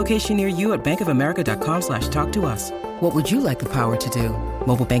 Find a location near you at bankofamerica.com/talktous. What would you like the power to do?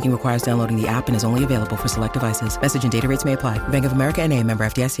 Mobile banking requires downloading the app and is only available for select devices. Message and data rates may apply. Bank of America NA, member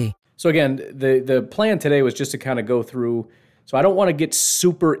FDIC. So again, the plan today was just to kind of go through. So I don't want to get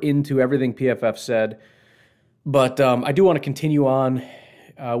super into everything PFF said, but I do want to continue on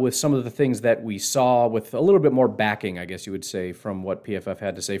with some of the things that we saw with a little bit more backing, I guess you would say, from what PFF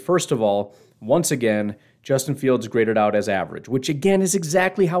had to say. First of all, once again, Justin Fields graded out as average, which again is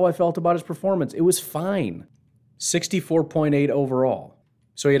exactly how I felt about his performance. It was fine. 64.8 overall.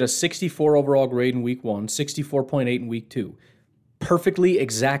 So he had a 64 overall grade in week 1, 64.8 in week 2. Perfectly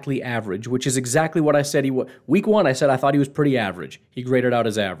exactly average, which is exactly what I said he was. Week 1, I said I thought he was pretty average. He graded out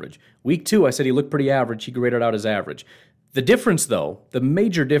as average. Week 2, I said he looked pretty average. He graded out as average. The difference, though, the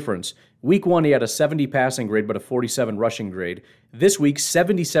major difference, week 1 he had a 70 passing grade but a 47 rushing grade. This week,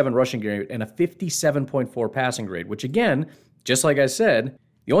 77 rushing grade and a 57.4 passing grade, which again, just like I said,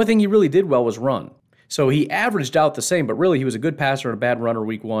 the only thing he really did well was run. So he averaged out the same, but really he was a good passer and a bad runner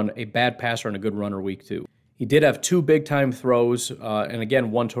week 1, a bad passer and a good runner week 2. He did have 2 big-time throws, and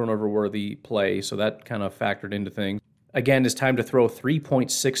again, 1 turnover-worthy play, so that kind of factored into things. Again, his time to throw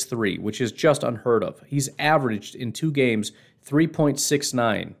 3.63, which is just unheard of. He's averaged in 2 games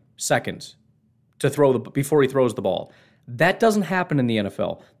 3.69 seconds to throw before he throws the ball. That doesn't happen in the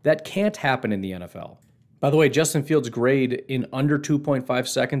NFL. That can't happen in the NFL. By the way, Justin Fields' grade in under 2.5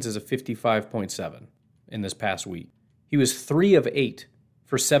 seconds is a 55.7 in this past week. He was 3 of 8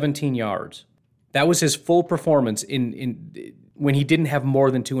 for 17 yards. That was his full performance in when he didn't have more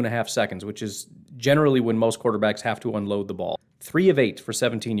than 2.5 seconds, which is generally when most quarterbacks have to unload the ball. 3 of 8 for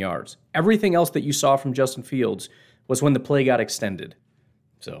 17 yards. Everything else that you saw from Justin Fields was when the play got extended.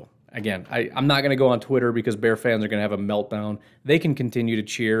 So, again, I'm not going to go on Twitter because Bear fans are going to have a meltdown. They can continue to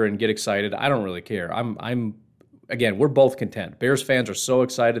cheer and get excited. I don't really care. Again, we're both content. Bears fans are so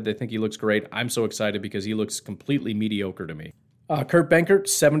excited. They think he looks great. I'm so excited because he looks completely mediocre to me. Kurt Benkert,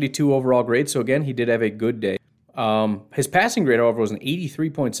 72 overall grade. So, again, he did have a good day. His passing grade, however, was an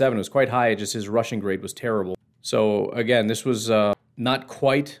 83.7. It was quite high. Just his rushing grade was terrible. So, again, this was not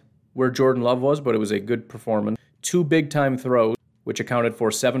quite where Jordan Love was, but it was a good performance. 2 big-time throws, which accounted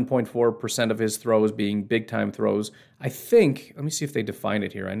for 7.4% of his throws being big-time throws. I think, let me see if they define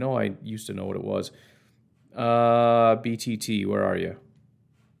it here. I know I used to know what it was. BTT, where are you?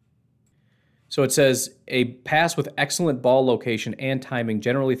 So it says, a pass with excellent ball location and timing,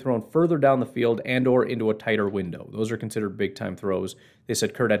 generally thrown further down the field and or into a tighter window. Those are considered big-time throws. They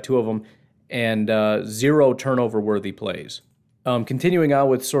said Kurt had 2 of them, and 0 turnover-worthy plays. Continuing on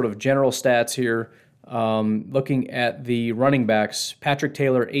with sort of general stats here, looking at the running backs, Patrick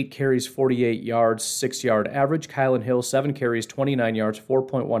Taylor, 8 carries, 48 yards, 6-yard average. Kylan Hill, 7 carries, 29 yards,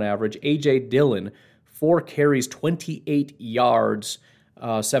 4.1 average. A.J. Dillon, 4 carries, 28 yards,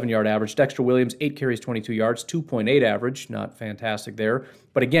 7-yard average. Dexter Williams, 8 carries, 22 yards, 2.8 average. Not fantastic there.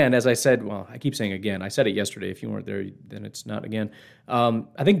 But again, as I said, well, I keep saying again. I said it yesterday. If you weren't there, then it's not again.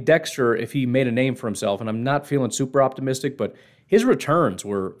 I think Dexter, if he made a name for himself, and I'm not feeling super optimistic, but his returns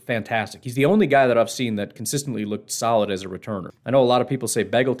were fantastic. He's the only guy that I've seen that consistently looked solid as a returner. I know a lot of people say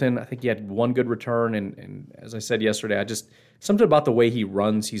Beggleton. I think he had 1 good return, and as I said yesterday, something about the way he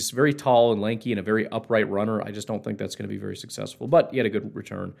runs. He's very tall and lanky and a very upright runner. I just don't think that's going to be very successful, but he had a good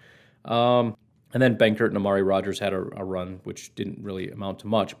return. And then Benkert and Amari Rodgers had a run, which didn't really amount to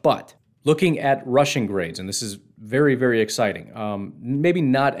much. But looking at rushing grades, and this is very, very exciting. Maybe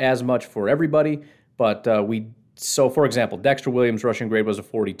not as much for everybody, but So, for example, Dexter Williams' rushing grade was a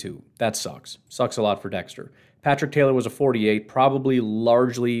 42. That sucks. Sucks a lot for Dexter. Patrick Taylor was a 48, probably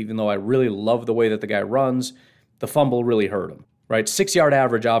largely, even though I really love the way that the guy runs, the fumble really hurt him, right? 6-yard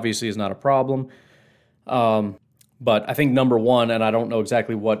average obviously is not a problem. But I think number one, and I don't know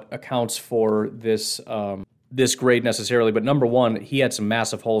exactly what accounts for this this grade necessarily, but number one, he had some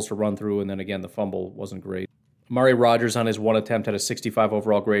massive holes to run through, and then again, the fumble wasn't great. Amari Rodgers on his 1 attempt had a 65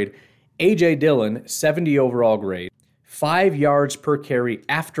 overall grade. A.J. Dillon, 70 overall grade, 5 yards per carry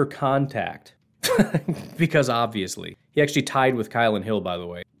after contact, because obviously. He actually tied with Kylan Hill, by the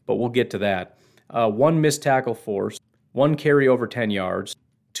way, but we'll get to that. 1 missed tackle force, 1 carry over 10 yards,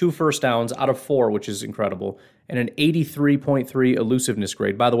 2 first downs out of 4, which is incredible, and an 83.3 elusiveness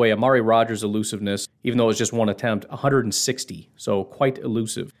grade. By the way, Amari Rodgers' elusiveness, even though it was just 1 attempt, 160, so quite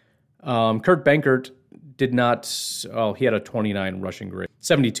elusive. Kurt Benkert did not, he had a 29 rushing grade,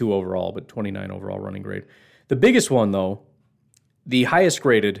 72 overall, but 29 overall running grade. The biggest one, though, the highest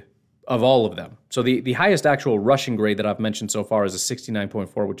graded of all of them. So the highest actual rushing grade that I've mentioned so far is a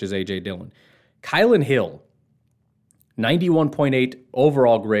 69.4, which is A.J. Dillon. Kylan Hill, 91.8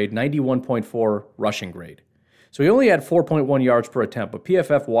 overall grade, 91.4 rushing grade. So he only had 4.1 yards per attempt, but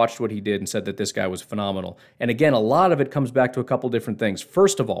PFF watched what he did and said that this guy was phenomenal. And again, a lot of it comes back to a couple different things.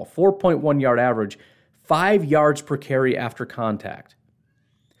 First of all, 4.1 yard average, 5 yards per carry after contact.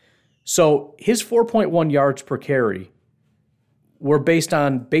 So his 4.1 yards per carry were based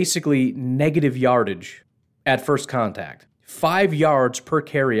on basically negative yardage at first contact. 5 yards per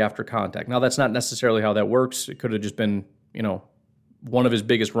carry after contact. Now, that's not necessarily how that works. It could have just been, one of his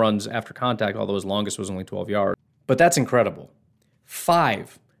biggest runs after contact, although his longest was only 12 yards. But that's incredible.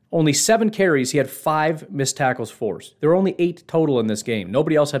 5. Only 7 carries, he had 5 missed tackles forced. There were only 8 total in this game.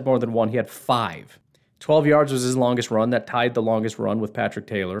 Nobody else had more than 1. He had 5. 12 yards was his longest run. That tied the longest run with Patrick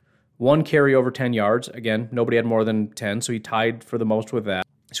Taylor. 1 carry over 10 yards. Again, nobody had more than 10, so he tied for the most with that.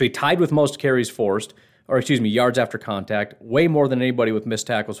 So he tied with most carries forced. yards after contact, way more than anybody with missed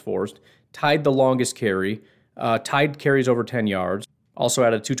tackles forced, tied the longest carry, tied carries over 10 yards, also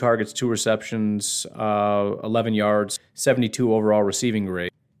added 2 targets, 2 receptions, 11 yards, 72 overall receiving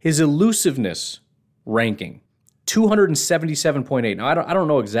grade. His elusiveness ranking, 277.8. Now, I don't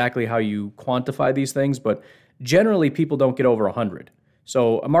know exactly how you quantify these things, but generally people don't get over 100.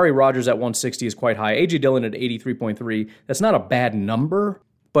 So Amari Rodgers at 160 is quite high. A.J. Dillon at 83.3, that's not a bad number,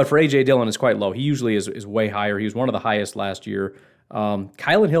 but for A.J. Dillon, it's quite low. He usually is way higher. He was one of the highest last year.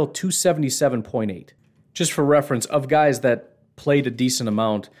 Kylan Hill, 277.8. Just for reference, of guys that played a decent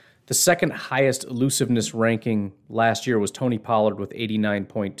amount, the second highest elusiveness ranking last year was Tony Pollard with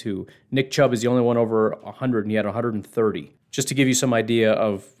 89.2. Nick Chubb is the only one over 100, and he had 130. Just to give you some idea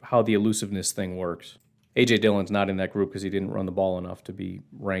of how the elusiveness thing works. A.J. Dillon's not in that group because he didn't run the ball enough to be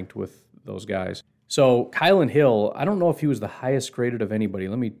ranked with those guys. So Kylan Hill, I don't know if he was the highest graded of anybody.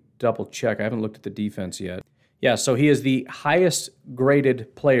 Let me double check. I haven't looked at the defense yet. Yeah, so he is the highest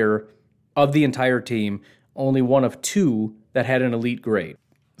graded player of the entire team, only one of 2 that had an elite grade.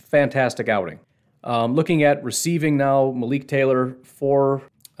 Fantastic outing. Looking at receiving now, Malik Taylor, 4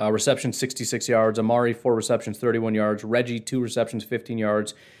 receptions, 66 yards. Amari, 4 receptions, 31 yards. Reggie, 2 receptions, 15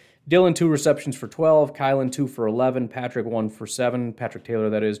 yards. Dillon, 2 receptions for 12. Kylan, 2 for 11. Patrick, 1 for 7. Patrick Taylor,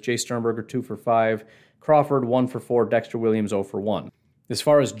 that is. Jay Sternberger, 2 for 5. Crawford, 1 for 4. Dexter Williams, 0 for 1. As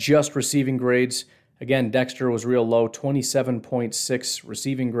far as just receiving grades, again, Dexter was real low, 27.6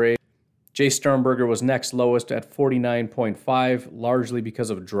 receiving grade. Jay Sternberger was next lowest at 49.5, largely because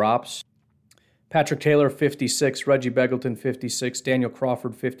of drops. Patrick Taylor, 56. Reggie Begelton, 56. Daniel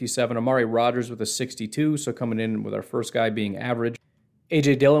Crawford, 57. Amari Rodgers with a 62, so coming in with our first guy being average.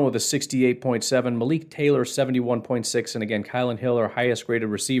 A.J. Dillon with a 68.7. Malik Taylor, 71.6. And again, Kylan Hill, our highest graded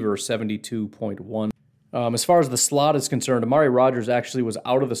receiver, 72.1. As far as the slot is concerned, Amari Rodgers actually was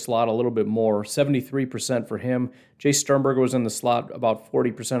out of the slot a little bit more, 73% for him. Jay Sternberger was in the slot about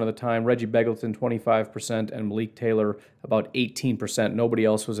 40% of the time, Reggie Begelton 25%, and Malik Taylor about 18%. Nobody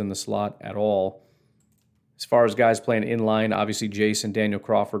else was in the slot at all. As far as guys playing in line, obviously Jace and Daniel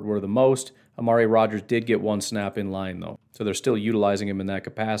Crawford were the most. Amari Rodgers did get 1 snap in line, though, so they're still utilizing him in that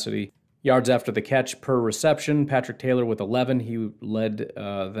capacity. Yards after the catch per reception, Patrick Taylor with 11. He led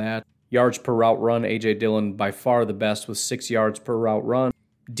that. Yards per route run, A.J. Dillon by far the best with 6 yards per route run.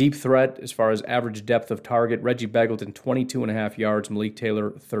 Deep threat, as far as average depth of target, Reggie Begelton, 22.5 yards, Malik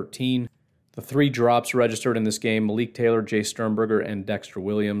Taylor, 13. The 3 drops registered in this game, Malik Taylor, Jay Sternberger, and Dexter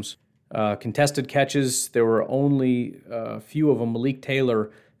Williams. Contested catches, there were only a few of them. Malik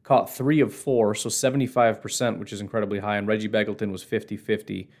Taylor caught 3 of 4, so 75%, which is incredibly high, and Reggie Begelton was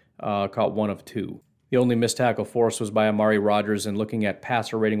 50-50, caught 1 of 2. The only missed tackle force was by Amari Rodgers, and looking at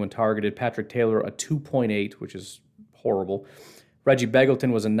passer rating when targeted, Patrick Taylor a 2.8, which is horrible. Reggie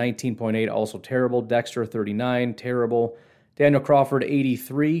Begelton was a 19.8, also terrible. Dexter 39, terrible. Daniel Crawford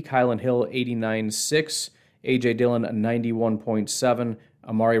 83, Kylan Hill 89.6, A.J. Dillon a 91.7,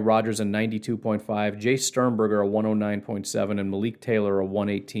 Amari Rodgers a 92.5, Jay Sternberger a 109.7, and Malik Taylor a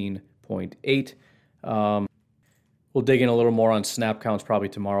 118.8. We'll dig in a little more on snap counts probably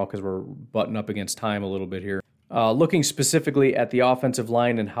tomorrow because we're butting up against time a little bit here. Looking specifically at the offensive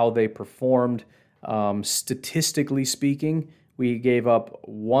line and how they performed, statistically speaking, we gave up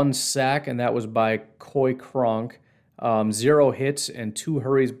 1 sack, and that was by Coy Cronk. 0 hits and 2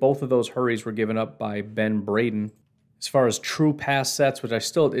 hurries. Both of those hurries were given up by Ben Braden. As far as true pass sets, which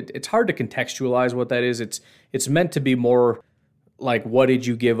it's hard to contextualize what that is. It's meant to be more like, what did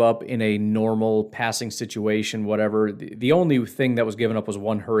you give up in a normal passing situation, whatever. The only thing that was given up was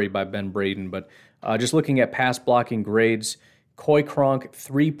 1 hurry by Ben Braden. But just looking at pass blocking grades, Coy Cronk,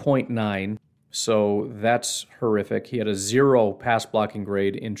 3.9. So that's horrific. He had a 0 pass blocking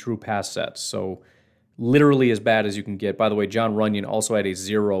grade in true pass sets. So literally as bad as you can get. By the way, John Runyon also had a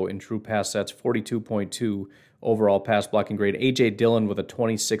 0 in true pass sets, 42.2 overall pass blocking grade. A.J. Dillon with a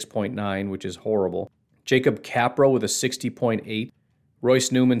 26.9, which is horrible. Jacob Capro with a 60.8.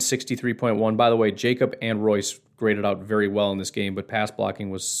 Royce Newman, 63.1. By the way, Jacob and Royce graded out very well in this game, but pass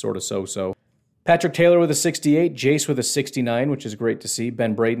blocking was sort of so-so. Patrick Taylor with a 68. Jace with a 69, which is great to see.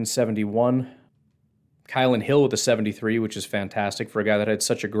 Ben Braden, 71. Kylan Hill with a 73, which is fantastic. For a guy that had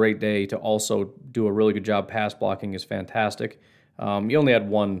such a great day to also do a really good job pass blocking is fantastic. He only had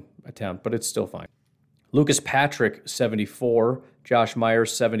 1 attempt, but it's still fine. Lucas Patrick, 74. Josh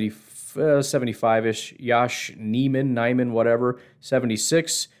Myers, 75-ish. Yash Neiman, whatever,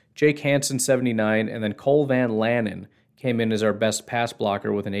 76. Jake Hansen, 79. And then Cole Van Lanen came in as our best pass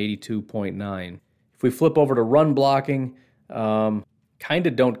blocker with an 82.9. If we flip over to run blocking, kind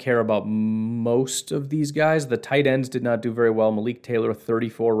of don't care about most of these guys. The tight ends did not do very well. Malik Taylor,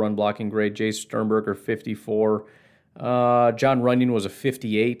 34 run blocking grade. Jay Sternberger, 54. John Runyon was a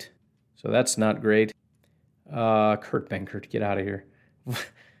 58, so that's not great. Kurt Benkert, get out of here.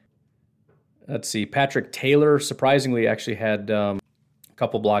 Let's see. Patrick Taylor, surprisingly, actually had a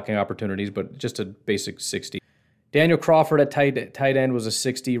couple blocking opportunities, but just a basic 60. Daniel Crawford at tight end was a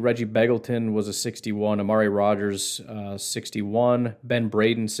 60. Reggie Begelton was a 61. Amari Rogers, 61. Ben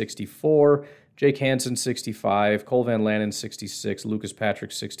Braden, 64. Jake Hansen, 65. Cole Van Lanen, 66. Lucas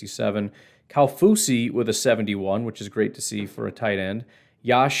Patrick, 67. Kaufusi with a 71, which is great to see for a tight end.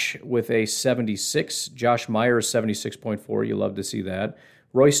 Yash with a 76. Josh Myers, 76.4. You love to see that.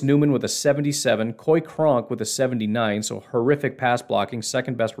 Royce Newman with a 77. Coy Cronk with a 79, so horrific pass blocking,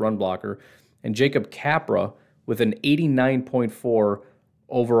 second best run blocker. And Jacob Capra with an 89.4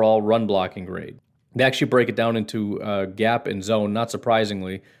 overall run blocking grade. They actually break it down into gap and zone, not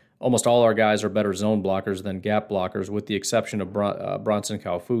surprisingly. Almost all our guys are better zone blockers than gap blockers, with the exception of Bronson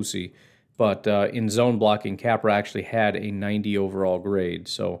Kaufusi. But in zone blocking, Capra actually had a 90 overall grade.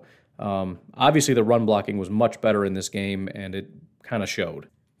 So obviously the run blocking was much better in this game, and it kind of showed.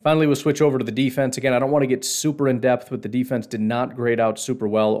 Finally, we'll switch over to the defense. Again, I don't want to get super in-depth, but the defense did not grade out super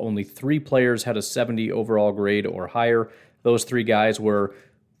well. Only 3 players had a 70 overall grade or higher. Those 3 guys were,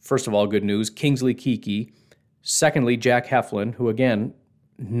 first of all, good news, Kingsley Keke. Secondly, Jack Heflin, who, again,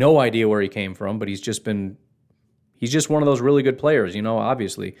 no idea where he came from, but he's just one of those really good players,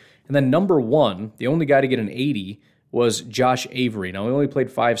 obviously. And then number 1, the only guy to get an 80, was Josh Avery. Now, he only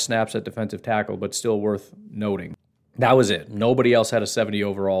played 5 snaps at defensive tackle, but still worth noting. That was it. Nobody else had a 70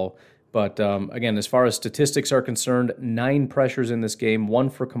 overall. But again, as far as statistics are concerned, 9 pressures in this game, 1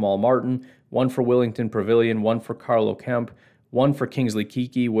 for Kamal Martin, 1 for Willington Pavilion, 1 for Carlo Kemp, 1 for Kingsley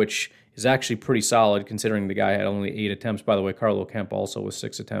Keke, which is actually pretty solid considering the guy had only 8 attempts. By the way, Carlo Kemp also with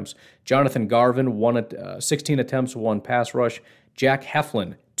 6 attempts. Jonathan Garvin, 16 attempts, 1 pass rush. Jack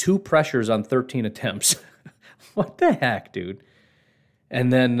Heflin, 2 pressures on 13 attempts. What the heck, dude?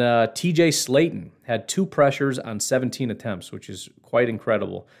 And then TJ Slayton had 2 pressures on 17 attempts, which is quite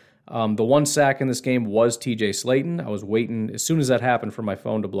incredible. The 1 sack in this game was TJ Slayton. I was waiting as soon as that happened for my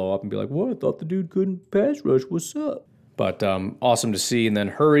phone to blow up and be like, what? I thought the dude couldn't pass rush. What's up? But awesome to see. And then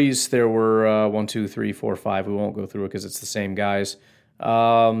hurries, there were 1, 2, 3, 4, 5. We won't go through it because it's the same guys.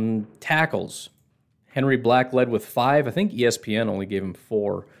 Tackles. Henry Black led with 5. I think ESPN only gave him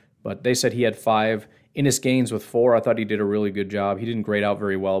 4, but they said he had 5. Innis Gaines with 4. I thought he did a really good job. He didn't grade out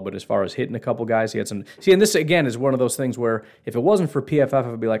very well, but as far as hitting a couple guys, he had some... See, and this, again, is one of those things where if it wasn't for PFF, I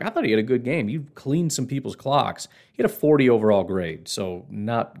would be like, I thought he had a good game. You cleaned some people's clocks. He had a 40 overall grade, so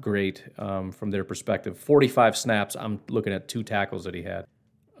not great from their perspective. 45 snaps. I'm looking at 2 tackles that he had.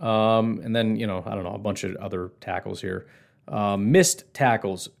 And then, I don't know, a bunch of other tackles here. Missed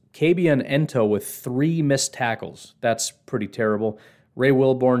tackles. Kabian Ento with 3 missed tackles. That's pretty terrible. Ray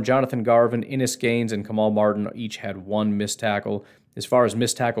Wilborn, Jonathan Garvin, Innis Gaines, and Kamal Martin each had 1 missed tackle. As far as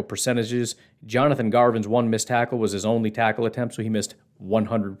missed tackle percentages, Jonathan Garvin's 1 missed tackle was his only tackle attempt, so he missed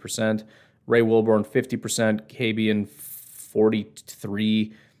 100%. Ray Wilborn, 50%, Kabian,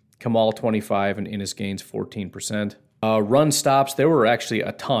 43%, Kamal, 25%, and Innis Gaines, 14%. Run stops, there were actually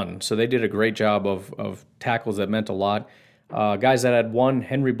a ton, so they did a great job of tackles that meant a lot. Guys that had 1,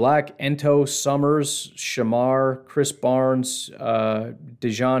 Henry Black, Ento, Summers, Shamar, Chris Barnes,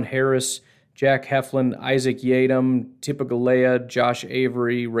 Dejon Harris, Jack Heflin, Isaac Yadam, Tipa Galea, Josh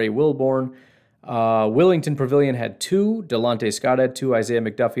Avery, Ray Wilborn. Willington Pavilion had 2, Delonte Scott had 2, Isaiah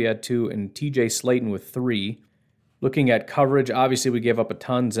McDuffie had 2, and TJ Slayton with 3. Looking at coverage, obviously we gave up a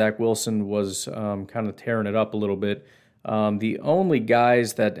ton. Zach Wilson was kind of tearing it up a little bit. The only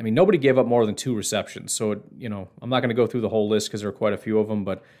guys that, nobody gave up more than 2 receptions. So, I'm not going to go through the whole list because there are quite a few of them,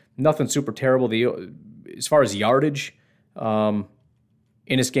 but nothing super terrible. As far as yardage,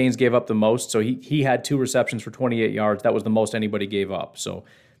 Innis Gaines gave up the most. So he had 2 receptions for 28 yards. That was the most anybody gave up. So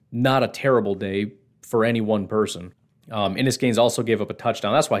not a terrible day for any one person. Innis Gaines also gave up a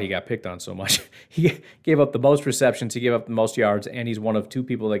touchdown. That's why he got picked on so much. He gave up the most receptions, he gave up the most yards, and he's one of 2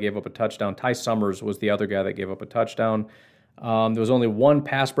 people that gave up a touchdown. Ty Summers was the other guy that gave up a touchdown. There was only 1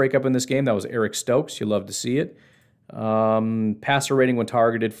 pass breakup in this game. That was Eric Stokes. You love to see it. Passer rating when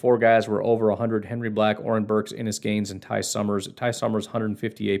targeted, 4 guys were over 100. Henry Black, Oren Burks, Innis Gaines, and Ty Summers. Ty Summers,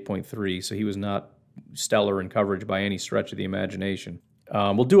 158.3, so he was not stellar in coverage by any stretch of the imagination.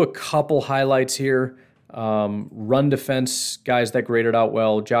 We'll do a couple highlights here. Run defense, guys that graded out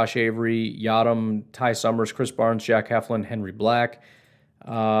well, Josh Avery, Yadam, Ty Summers, Chris Barnes, Jack Heflin, Henry Black.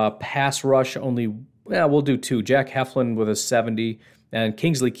 Pass rush only, we'll do 2. Jack Heflin with a 70 and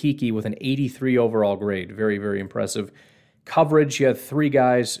Kingsley Keke with an 83 overall grade. Very, very impressive. Coverage, you had three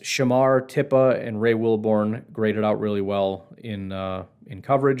guys, Shamar, Tippa, and Ray Wilborn graded out really well in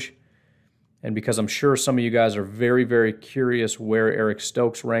coverage. And because I'm sure some of you guys are very, very curious where Eric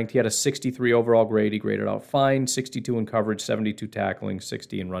Stokes ranked, he had a 63 overall grade. He graded out fine, 62 in coverage, 72 tackling,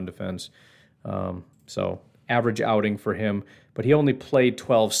 60 in run defense. So average outing for him. But he only played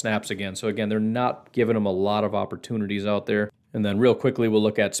 12 snaps again. So again, they're not giving him a lot of opportunities out there. And then real quickly, we'll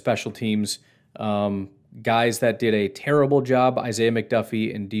look at special teams. Guys that did a terrible job, Isaiah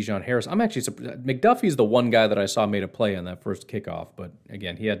McDuffie and Dijon Harris. I'm actually surprised. McDuffie is the one guy that I saw made a play on that first kickoff. But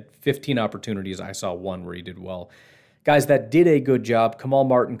again, he had 15 opportunities. I saw one where he did well. Guys that did a good job, Kamal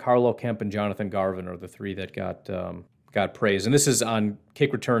Martin, Carlo Kemp, and Jonathan Garvin are the three that got praise. And this is on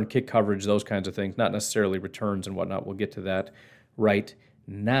kick return, kick coverage, those kinds of things, not necessarily returns and whatnot. We'll get to that right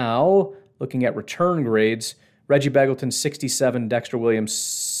now. Looking at return grades, Reggie Begelton, 67, Dexter Williams,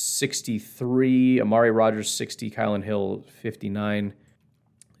 63, Amari Rogers, 60, Kylan Hill, 59.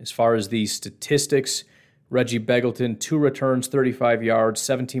 As far as the statistics, Reggie Begelton, 2 returns, 35 yards,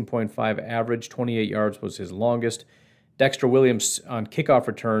 17.5 average, 28 yards was his longest. Dexter Williams on kickoff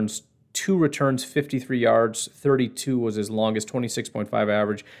returns, 2 returns, 53 yards, 32 was his longest, 26.5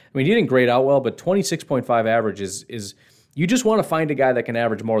 average. I mean, he didn't grade out well, but 26.5 average is you just want to find a guy that can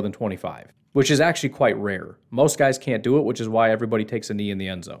average more than 25, which is actually quite rare. Most guys can't do it, which is why everybody takes a knee in the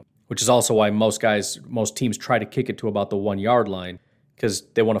end zone, which is also why most teams try to kick it to about the 1 yard line because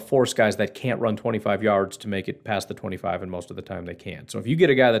they want to force guys that can't run 25 yards to make it past the 25, and most of the time they can't. So if you get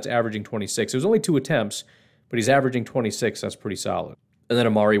a guy that's averaging 26, it was only 2 attempts, but he's averaging 26, that's pretty solid. And then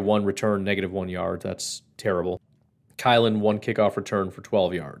Amari, 1 return, -1 yard. That's terrible. Kylan, 1 kickoff return for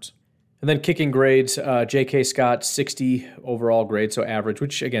 12 yards. And then kicking grades, J.K. Scott, 60 overall grade, so average,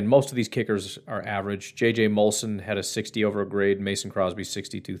 which, again, most of these kickers are average. J.J. Molson had a 60 overall grade. Mason Crosby,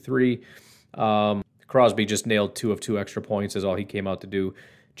 62.3. Crosby just nailed 2 of 2 extra points is all he came out to do.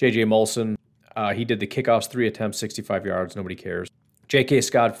 J.J. Molson, he did the kickoffs, 3 attempts, 65 yards. Nobody cares. J.K.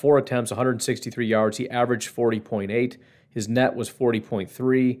 Scott, 4 attempts, 163 yards. He averaged 40.8. His net was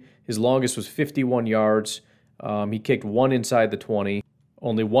 40.3. His longest was 51 yards. He kicked 1 inside the 20.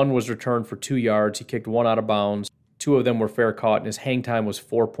 Only 1 was returned for 2 yards. He kicked 1 out of bounds. 2 of them were fair caught, and his hang time was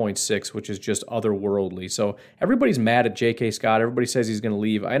 4.6, which is just otherworldly. So everybody's mad at J.K. Scott. Everybody says he's going to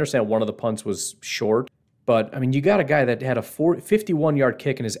leave. I understand one of the punts was short, but, I mean, you got a guy that had a 51-yard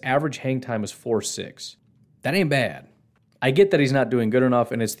kick, and his average hang time was 4.6. That ain't bad. I get that he's not doing good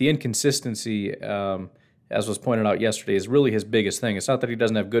enough, and it's the inconsistency, as was pointed out yesterday, is really his biggest thing. It's not that he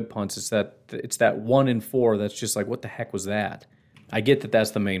doesn't have good punts. It's that 1 in 4 that's just like, what the heck was that? I get that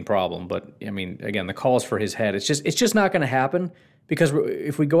that's the main problem, but, I mean, again, the call's for his head. It's just not going to happen because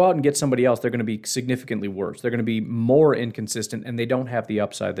if we go out and get somebody else, they're going to be significantly worse. They're going to be more inconsistent, and they don't have the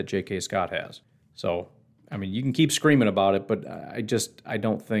upside that J.K. Scott has. So, I mean, you can keep screaming about it, but I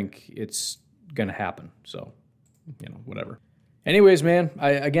don't think it's going to happen. So, whatever. Anyways, man,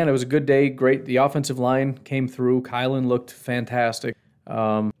 again, it was a good day. Great. The offensive line came through. Kylan looked fantastic.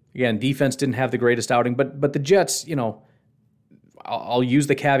 Again, defense didn't have the greatest outing, but the Jets, I'll use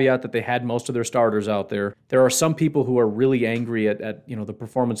the caveat that they had most of their starters out there. There are some people who are really angry at the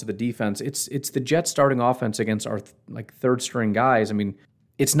performance of the defense. It's the Jets starting offense against our third string guys. I mean,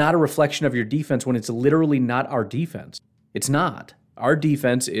 it's not a reflection of your defense when it's literally not our defense. It's not. Our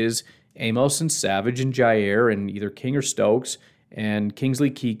defense is Amos and Savage and Jair and either King or Stokes and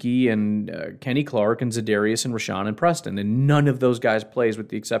Kingsley Keke and Kenny Clark and Za'Darius and Rashawn and Preston. And none of those guys plays with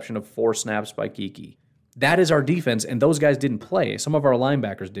the exception of 4 snaps by Keke. That is our defense, and those guys didn't play. Some of our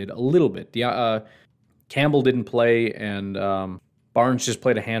linebackers did a little bit. Campbell didn't play, and Barnes just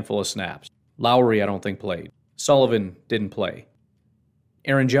played a handful of snaps. Lowry, I don't think, played. Sullivan didn't play.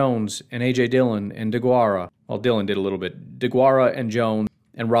 Aaron Jones and A.J. Dillon and DeGuara. Well, Dillon did a little bit. DeGuara and Jones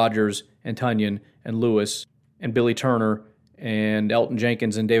and Rogers and Tunyon and Lewis and Billy Turner and Elton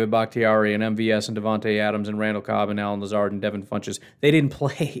Jenkins and David Bakhtiari and MVS and Devontae Adams and Randall Cobb and Alan Lazard and Devin Funches. They didn't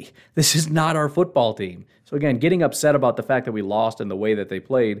play. This is not our football team. So again, getting upset about the fact that we lost and the way that they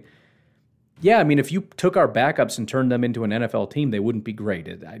played, yeah, I mean, if you took our backups and turned them into an NFL team, they wouldn't be great.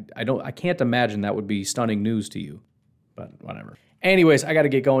 I can't imagine that would be stunning news to you, but whatever. Anyways, I got to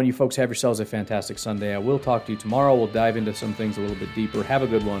get going. You folks have yourselves a fantastic Sunday. I will talk to you tomorrow. We'll dive into some things a little bit deeper. Have a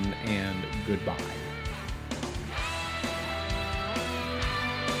good one, and goodbye.